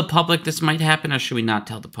we tell the public this might happen, or should we not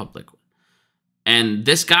tell the public? And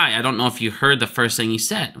this guy, I don't know if you heard the first thing he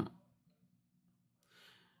said.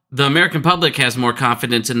 the American public has more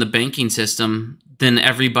confidence in the banking system than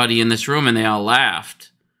everybody in this room, and they all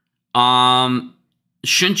laughed.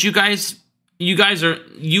 Shouldn't you guys? You guys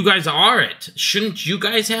are it. Shouldn't you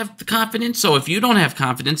guys have the confidence? So if you don't have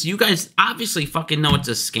confidence, you guys obviously fucking know it's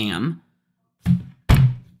a scam.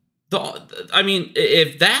 I mean,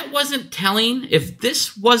 if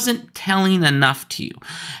this wasn't telling enough to you,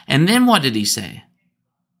 and then what did he say?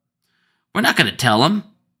 We're not going to tell them.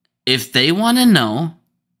 If they want to know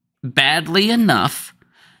badly enough,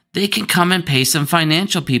 they can come and pay some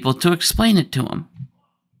financial people to explain it to them.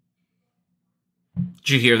 Did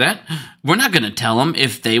you hear that? We're not going to tell them.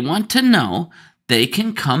 If they want to know, they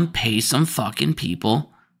can come pay some fucking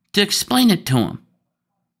people to explain it to them.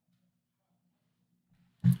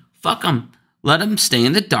 Fuck them. Let them stay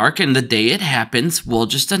in the dark, and the day it happens, we'll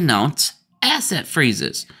just announce asset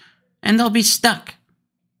freezes, and they'll be stuck.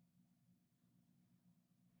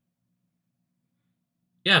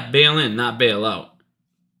 Yeah, bail in, not bail out.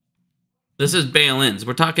 This is bail-ins.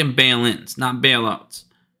 We're talking bail-ins, not bailouts.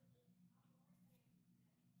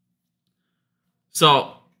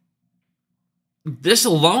 So, this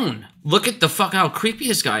alone, look at the fuck how creepy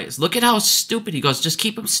this guy is. Look at how stupid he goes. Just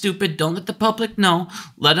keep him stupid. Don't let the public know.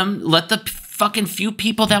 Let the fucking few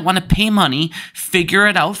people that want to pay money figure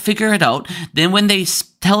it out. Then when they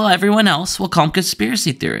tell everyone else, we'll call them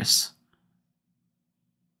conspiracy theorists.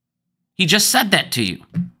 He just said that to you.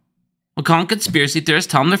 We'll call them conspiracy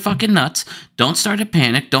theorists. Tell them they're fucking nuts. Don't start a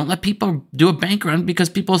panic. Don't let people do a bank run, because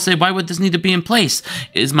people say, why would this need to be in place?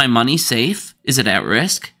 Is my money safe? Is it at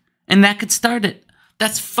risk? And that could start it.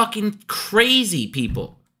 That's fucking crazy,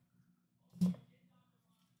 people.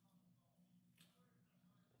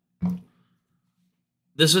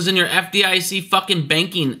 This was in your FDIC fucking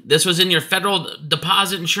banking. This was in your Federal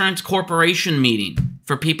Deposit Insurance Corporation meeting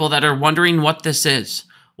for people that are wondering what this is.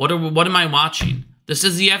 What am I watching? This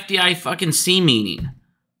is the FDI fucking C meeting.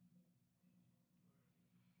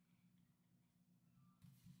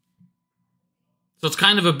 So it's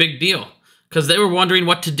kind of a big deal, because they were wondering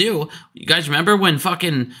what to do. You guys remember when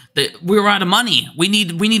fucking we were out of money? We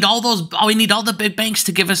need all the big banks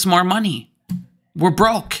to give us more money. We're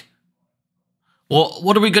broke. Well,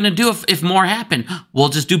 what are we going to do if more happen? We'll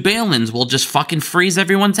just do bail-ins. We'll just fucking freeze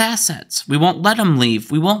everyone's assets. We won't let them leave.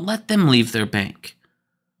 We won't let them leave their bank.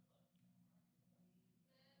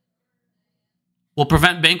 We'll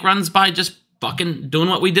prevent bank runs by just fucking doing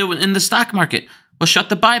what we do in the stock market. We'll shut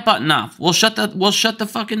the buy button off. We'll shut the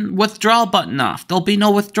fucking withdrawal button off. There'll be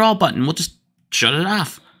no withdrawal button. We'll just shut it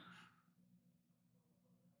off.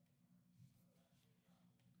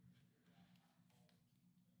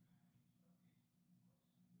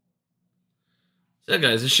 So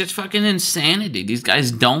guys, this shit's fucking insanity. These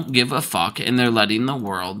guys don't give a fuck, and they're letting the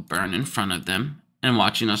world burn in front of them and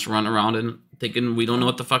watching us run around and thinking we don't know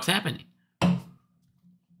what the fuck's happening.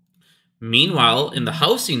 Meanwhile, in the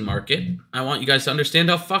housing market, I want you guys to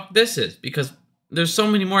understand how fucked this is, because there's so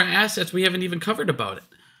many more assets we haven't even covered about it.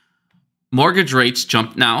 Mortgage rates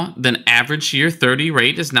jumped now. The average year 30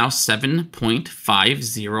 rate is now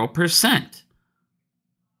 7.50%.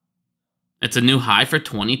 It's a new high for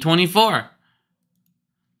 2024.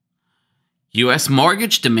 U.S.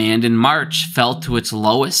 mortgage demand in March fell to its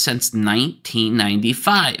lowest since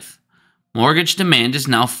 1995. Mortgage demand is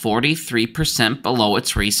now 43% below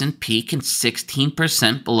its recent peak and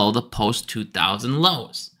 16% below the post-2000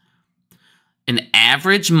 lows. An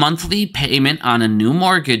average monthly payment on a new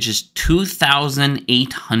mortgage is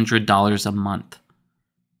 $2,800 a month.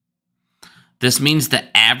 This means the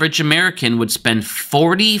average American would spend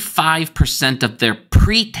 45% of their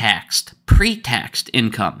pre-taxed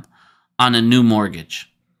income on a new mortgage.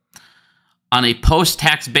 On a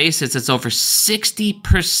post-tax basis, it's over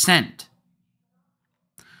 60%.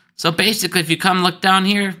 So basically, if you come look down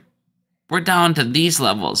here, we're down to these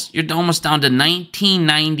levels. You're almost down to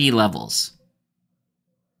 1990 levels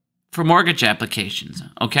for mortgage applications,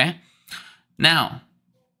 okay? Now,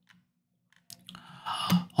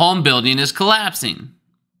 home building is collapsing.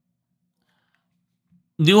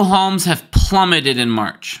 New homes have plummeted in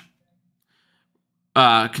March.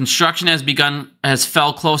 Construction has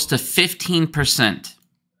fell close to 15%.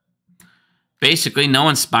 Basically, no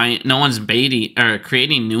one's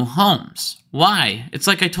creating new homes. Why? It's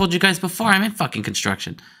like I told you guys before, I'm in fucking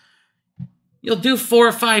construction. You'll do 4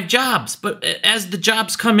 or 5 jobs, but as the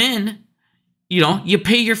jobs come in, you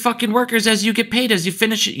pay your fucking workers as you get paid. As you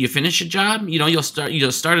finish a job,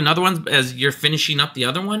 you'll start another one as you're finishing up the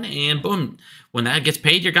other one, and boom, when that gets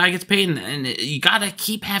paid, your guy gets paid, and you gotta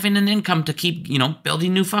keep having an income to keep,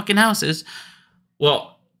 building new fucking houses.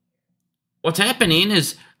 Well, what's happening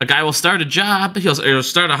is a guy will start a job, he'll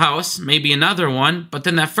start a house, maybe another one, but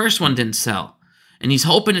then that first one didn't sell. And he's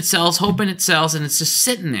hoping it sells, and it's just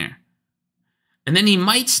sitting there. And then he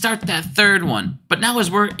might start that third one. But now his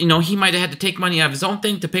work, he might have had to take money out of his own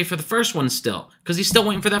thing to pay for the first one still. Because he's still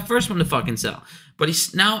waiting for that first one to fucking sell. But he's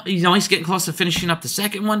getting close to finishing up the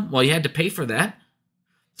second one. Well, he had to pay for that.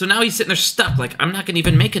 So now he's sitting there stuck. Like, I'm not going to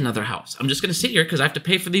even make another house. I'm just going to sit here because I have to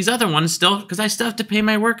pay for these other ones still. Because I still have to pay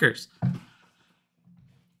my workers.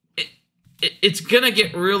 It's going to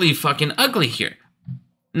get really fucking ugly here.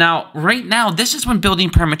 Now, right now, this is when building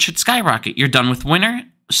permits should skyrocket. You're done with winter.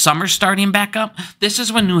 Summer starting back up. This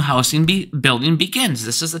is when new housing building begins.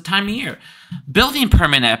 This is the time of year. Building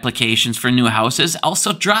permit applications for new houses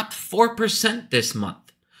also dropped 4% this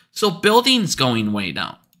month. So building's going way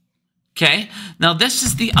down. Okay? Now this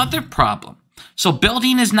is the other problem. So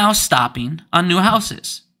building is now stopping on new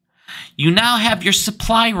houses. You now have your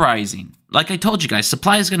supply rising. Like I told you guys,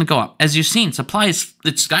 supply is going to go up. As you've seen, it's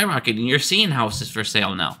skyrocketing. You're seeing houses for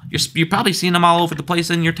sale now. You're probably seeing them all over the place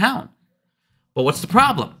in your town. But what's the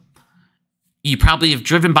problem? You probably have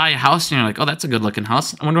driven by a house and you're like, oh, that's a good looking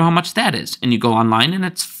house. I wonder how much that is. And you go online and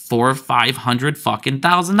it's $400,000 or $500,000 fucking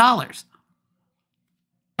 $1,000.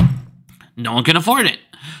 No one can afford it.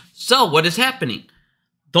 So what is happening?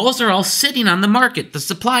 Those are all sitting on the market. The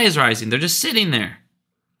supply is rising. They're just sitting there.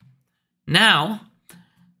 Now,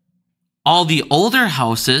 all the older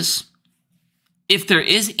houses, if there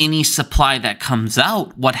is any supply that comes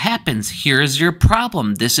out, what happens? Here's your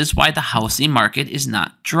problem. This is why the housing market is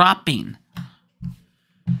not dropping.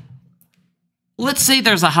 Let's say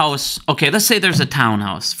there's a house. Okay, let's say there's a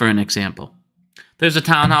townhouse, for an example. There's a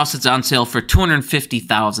townhouse that's on sale for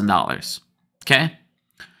 $250,000. Okay?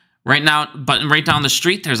 Right now, but right down the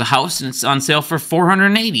street, there's a house and it's on sale for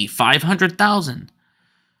 $480,000, $500,000.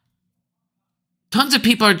 Tons of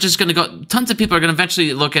people are going to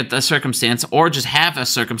eventually look at the circumstance or just have a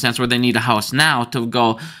circumstance where they need a house now to go,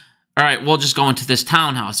 all right, we'll just go into this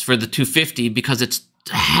townhouse for the $250,000 because it's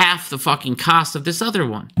half the fucking cost of this other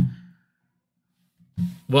one.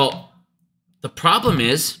 Well, the problem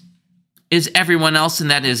is everyone else in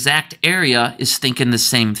that exact area is thinking the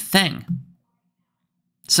same thing.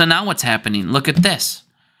 So now what's happening? Look at this.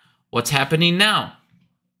 What's happening now?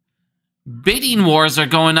 Bidding wars are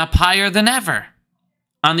going up higher than ever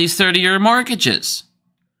on these 30-year mortgages.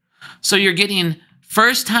 So you're getting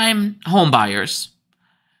first-time home buyers,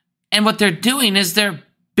 and what they're doing is they're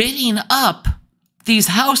bidding up these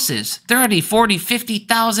houses, 30, 40,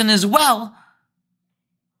 50,000 as well,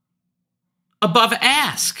 above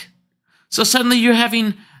ask. So suddenly you're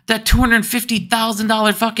having that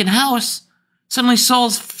 $250,000 fucking house suddenly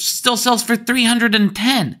still sells for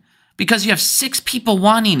 $310,000. Because you have 6 people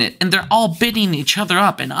wanting it, and they're all bidding each other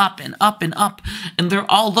up and up and up and up, and they're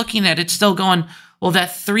all looking at it still going, well, that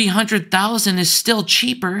 $300,000 is still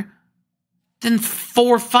cheaper than $400,000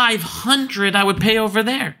 or $500,000 I would pay over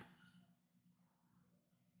there.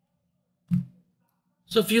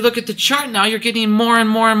 So if you look at the chart now, you're getting more and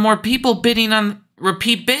more and more people bidding on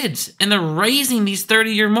repeat bids, and they're raising these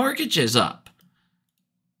 30-year mortgages up.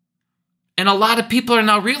 And a lot of people are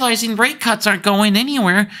now realizing rate cuts aren't going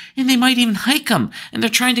anywhere, and they might even hike them. And they're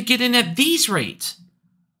trying to get in at these rates.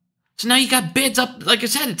 So now you got bids up. Like I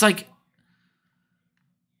said, it's like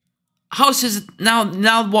houses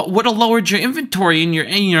now what would have lowered your inventory and your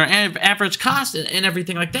average cost and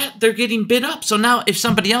everything like that. They're getting bid up. So now if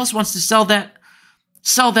somebody else wants to sell that,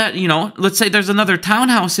 let's say there's another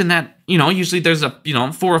townhouse in that, usually there's a,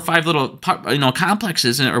 4 or 5 little,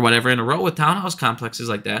 complexes or whatever in a row with townhouse complexes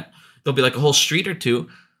like that. There'll be like a whole street or two.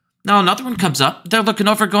 Now another one comes up. They're looking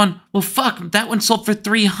over going, well, fuck, that one sold for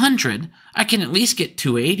 $300,000. I can at least get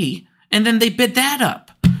 $280,000. And then they bid that up.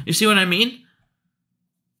 You see what I mean?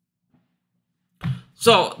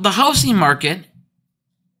 So the housing market,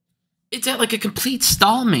 it's at like a complete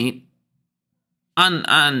stalemate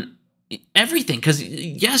on everything. Because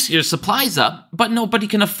yes, your supply's up, but nobody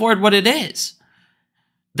can afford what it is.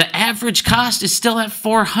 The average cost is still at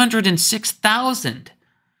 $406,000.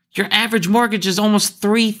 Your average mortgage is almost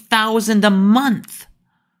 $3,000 a month.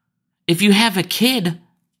 If you have a kid,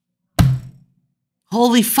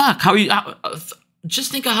 holy fuck!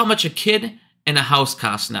 Just think of how much a kid and a house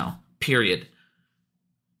costs now. Period.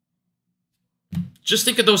 Just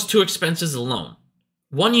think of those 2 expenses alone.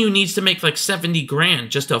 One of you needs to make like $70,000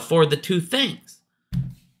 just to afford the 2 things.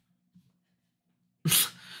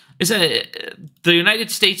 The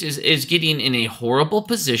United States is getting in a horrible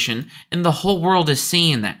position, and the whole world is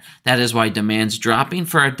seeing that. That is why demand's dropping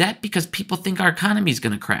for our debt, because people think our economy is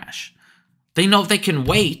going to crash. They know they can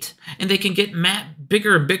wait, and they can get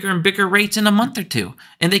bigger and bigger and bigger rates in a month or two.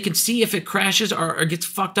 And they can see if it crashes or gets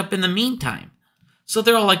fucked up in the meantime. So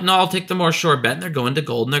they're all like, no, I'll take the more sure bet. And they're going to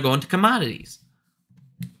gold and they're going to commodities.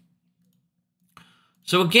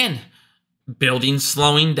 So again, buildings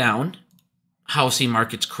slowing down, housing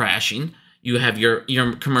markets crashing. You have your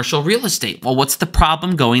commercial real estate. Well, what's the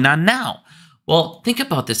problem going on now? Well, think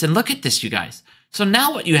about this and look at this, you guys. So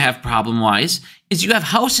now what you have problem-wise is you have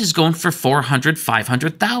houses going for $400,000,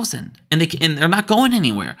 $500,000, and they're not going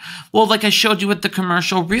anywhere. Well, like I showed you with the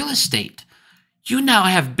commercial real estate, you now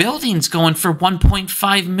have buildings going for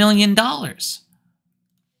 $1.5 million.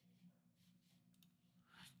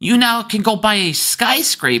 You now can go buy a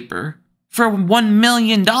skyscraper for $1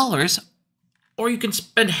 million, or you can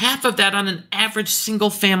spend half of that on an average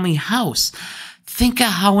single-family house. Think of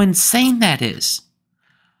how insane that is.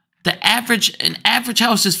 An average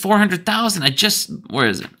house is $400,000. Where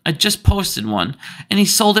is it? I just posted one, and he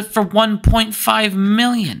sold it for $1.5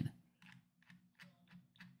 million.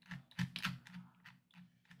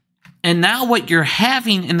 And now what you're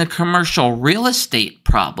having in the commercial real estate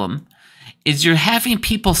problem is you're having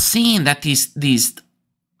people seeing that these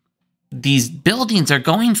buildings are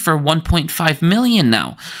going for $1.5 million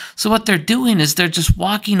now. So what they're doing is they're just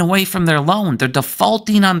walking away from their loan. They're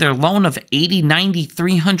defaulting on their loan of 80, 90,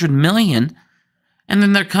 300 million. And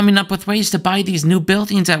then they're coming up with ways to buy these new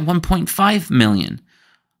buildings at 1.5 million.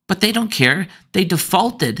 But they don't care. They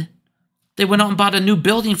defaulted. They went out and bought a new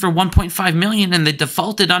building for 1.5 million and they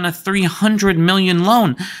defaulted on a 300 million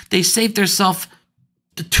loan. They saved themselves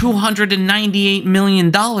 $298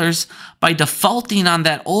 million by defaulting on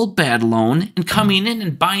that old bad loan and coming in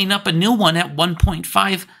and buying up a new one at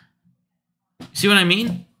 1.5. See what I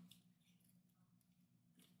mean?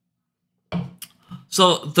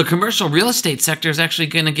 So the commercial real estate sector is actually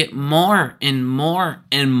going to get more and more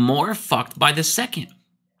and more fucked by the second,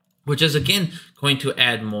 which is again going to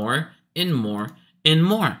add more and more and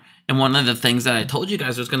more. And one of the things that I told you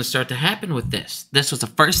guys was going to start to happen with this. This was the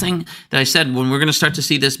first thing that I said, when we're going to start to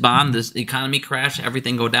see this bomb, this economy crash,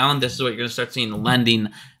 everything go down, this is what you're going to start seeing.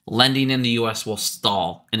 Lending in the U.S. will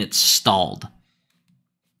stall, and it's stalled.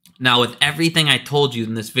 Now, with everything I told you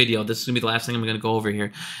in this video, this is going to be the last thing I'm going to go over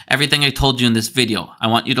here. Everything I told you in this video, I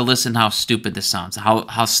want you to listen how stupid this sounds,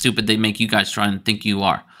 how stupid they make you guys try and think you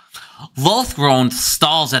are. Wealth growth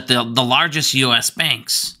stalls at the largest U.S.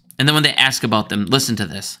 banks. And then when they ask about them, listen to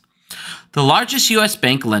this. The largest U.S.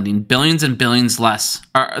 bank lending billions and billions less,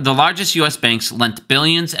 or the largest U.S. banks lent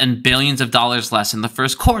billions and billions of dollars less in the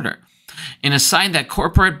first quarter. In a sign that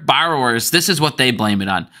corporate borrowers, this is what they blame it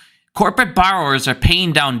on. Corporate borrowers are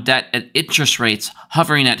paying down debt at interest rates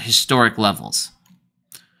hovering at historic levels.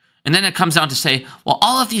 And then it comes down to say, well,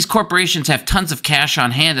 all of these corporations have tons of cash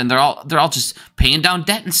on hand and they're all just paying down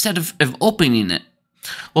debt instead of opening it.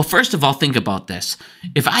 Well, first of all, think about this.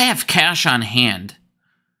 If I have cash on hand,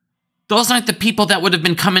 those aren't the people that would have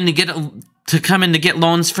been coming to get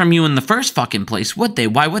loans from you in the first fucking place, would they?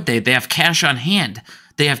 Why would they? They have cash on hand.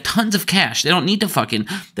 They have tons of cash. They don't need to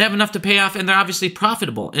they have enough to pay off, and they're obviously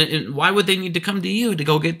profitable. And why would they need to come to you to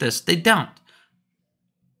go get this? They don't.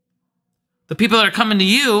 The people that are coming to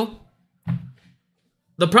you,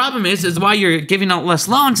 the problem is why you're giving out less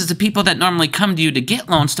loans is the people that normally come to you to get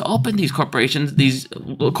loans to open these corporations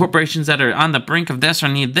that are on the brink of this or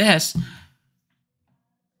need this.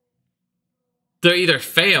 They're either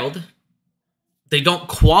failed, they don't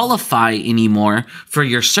qualify anymore for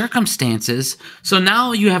your circumstances, so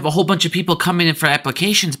now you have a whole bunch of people coming in for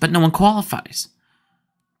applications, but no one qualifies.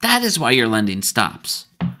 That is why your lending stops.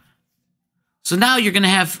 So now you're going to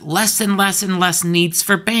have less and less and less needs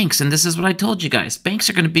for banks, and this is what I told you guys. Banks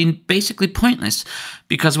are going to be basically pointless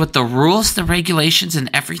because with the rules, the regulations, and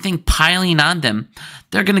everything piling on them,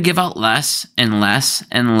 they're going to give out less and less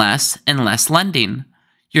and less and less lending.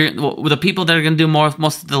 The people that are going to do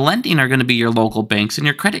most of the lending are going to be your local banks and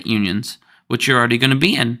your credit unions, which you're already going to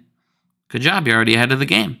be in. Good job, you're already ahead of the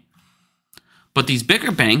game. But these bigger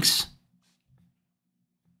banks,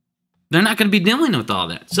 they're not going to be dealing with all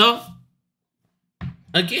that. So,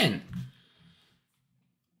 again,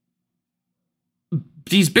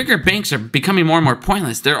 these bigger banks are becoming more and more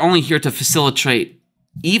pointless. They're only here to facilitate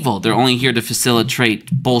evil. They're only here to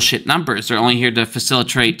facilitate bullshit numbers. They're only here to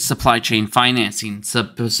facilitate supply chain financing,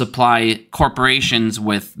 supply corporations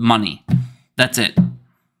with money. That's it.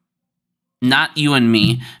 Not you and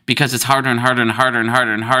me, because it's harder and harder and harder and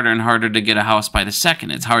harder and harder and harder to get a house by the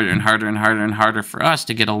second. It's harder and harder and harder and harder for us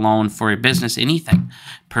to get a loan for a business, anything.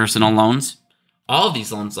 Personal loans, all of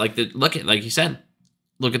these loans, like you said,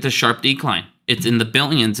 look at the sharp decline. It's in the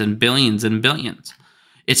billions and billions and billions.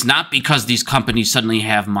 It's not because these companies suddenly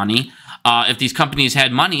have money. If these companies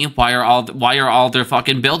had money, why are all their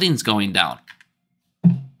fucking buildings going down?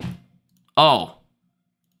 Oh.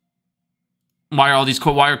 Why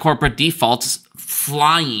are corporate defaults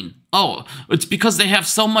flying? Oh, it's because they have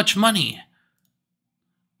so much money.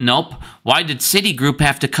 Nope. Why did Citigroup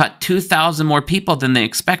have to cut 2,000 more people than they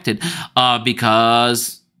expected?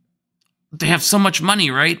 Because they have so much money,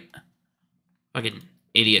 right? Fucking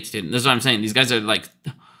idiots, dude. That's what I'm saying. These guys are like,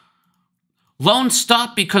 loans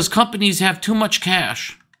stop because companies have too much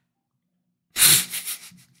cash.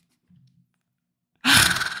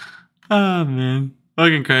 Oh, man.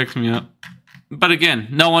 Fucking cracks me up. But again,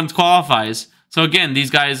 no one qualifies. So again, these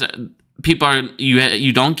guys, people are,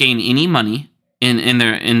 you don't gain any money in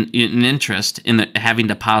interest in having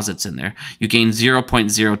deposits in there. You gain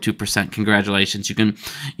 0.02%. Congratulations.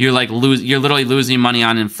 You're literally losing money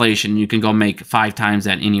on inflation. You can go make 5 times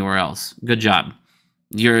that anywhere else. Good job.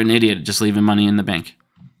 You're an idiot just leaving money in the bank.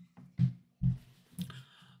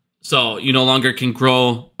 So you no longer can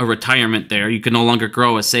grow a retirement there. You can no longer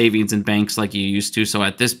grow a savings in banks like you used to. So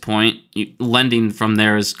at this point, lending from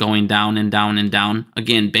there is going down and down and down.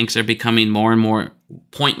 Again, banks are becoming more and more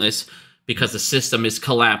pointless because the system is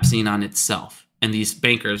collapsing on itself. And these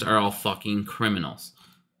bankers are all fucking criminals.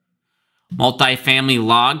 Multifamily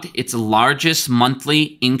logged its largest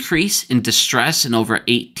monthly increase in distress in over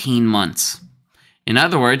 18 months. In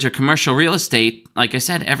other words, your commercial real estate, like I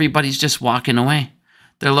said, everybody's just walking away.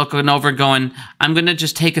 They're looking over going, I'm going to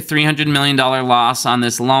just take a $300 million loss on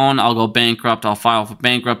this loan. I'll go bankrupt. I'll file for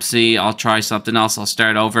bankruptcy. I'll try something else. I'll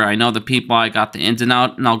start over. I know the people. I got the ins and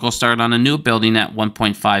out, and I'll go start on a new building at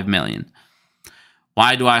 $1.5 million.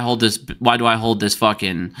 Why do I hold this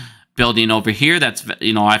fucking building over here? That's,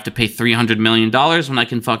 I have to pay $300 million when I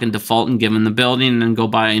can fucking default and give them the building and then go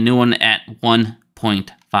buy a new one at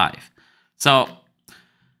 1.5. So,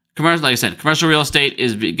 like I said, commercial real estate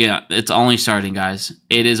it's only starting, guys.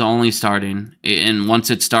 It is only starting. And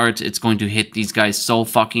once it starts, it's going to hit these guys so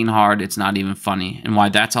fucking hard, it's not even funny. And why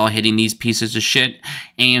that's all hitting these pieces of shit,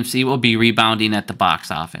 AMC will be rebounding at the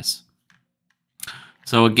box office.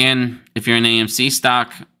 So again, if you're an AMC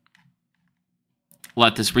stock,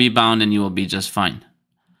 let this rebound and you will be just fine.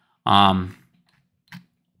 What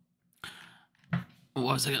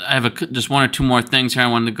was it? I have just one or two more things here I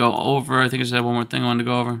wanted to go over. I think I just had one more thing I wanted to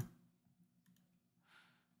go over.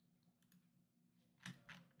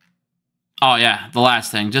 Oh, yeah, the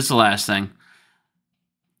last thing. Just the last thing.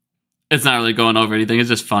 It's not really going over anything. It's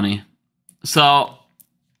just funny. So,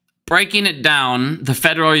 breaking it down, the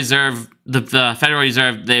Federal Reserve,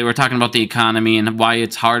 they were talking about the economy and why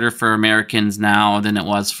it's harder for Americans now than it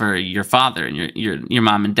was for your father and your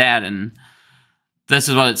mom and dad. And this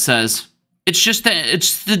is what it says. It's just that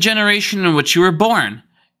it's the generation in which you were born.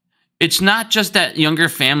 It's not just that younger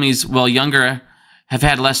families, younger, have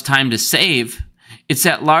had less time to save. It's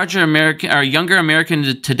that younger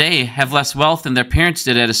Americans today have less wealth than their parents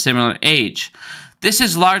did at a similar age. This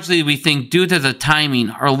is largely, we think, due to the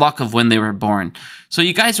timing or luck of when they were born. So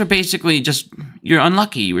you guys are basically you're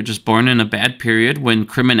unlucky. You were just born in a bad period when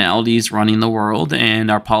criminality is running the world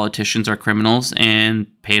and our politicians are criminals and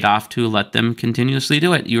paid off to let them continuously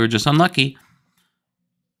do it. You were just unlucky.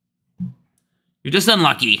 You're just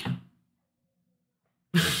unlucky.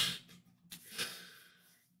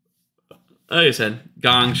 Like I said,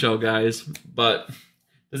 gong show, guys. But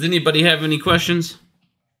does anybody have any questions?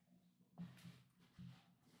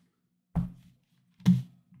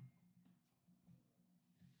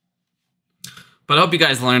 But I hope you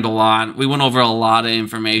guys learned a lot. We went over a lot of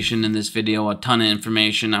information in this video, a ton of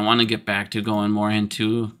information. I want to get back to going more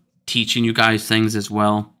into teaching you guys things as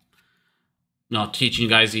well. Teaching you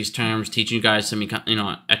guys these terms, teaching you guys some,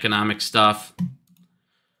 economic stuff.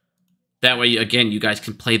 That way, again, you guys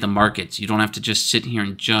can play the markets. You don't have to just sit here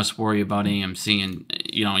and just worry about AMC. And,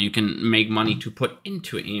 you can make money to put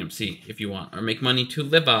into AMC if you want. Or make money to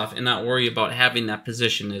live off and not worry about having that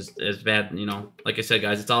position as bad. Like I said,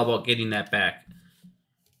 guys, it's all about getting that back.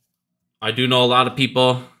 I do know a lot of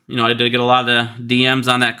people. I did get a lot of DMs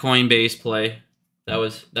on that Coinbase play. That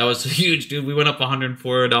was huge, dude. We went up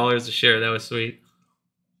 $104 a share. That was sweet.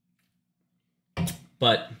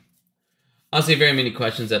 But I don't see very many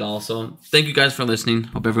questions at all. So thank you guys for listening.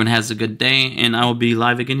 Hope everyone has a good day. And I will be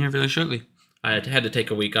live again here very shortly. I had to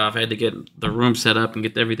take a week off. I had to get the room set up and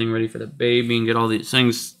get everything ready for the baby and get all these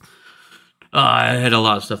things. I had a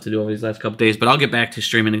lot of stuff to do over these last couple days. But I'll get back to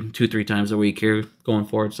streaming 2-3 times a week here going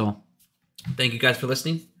forward. So thank you guys for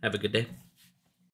listening. Have a good day.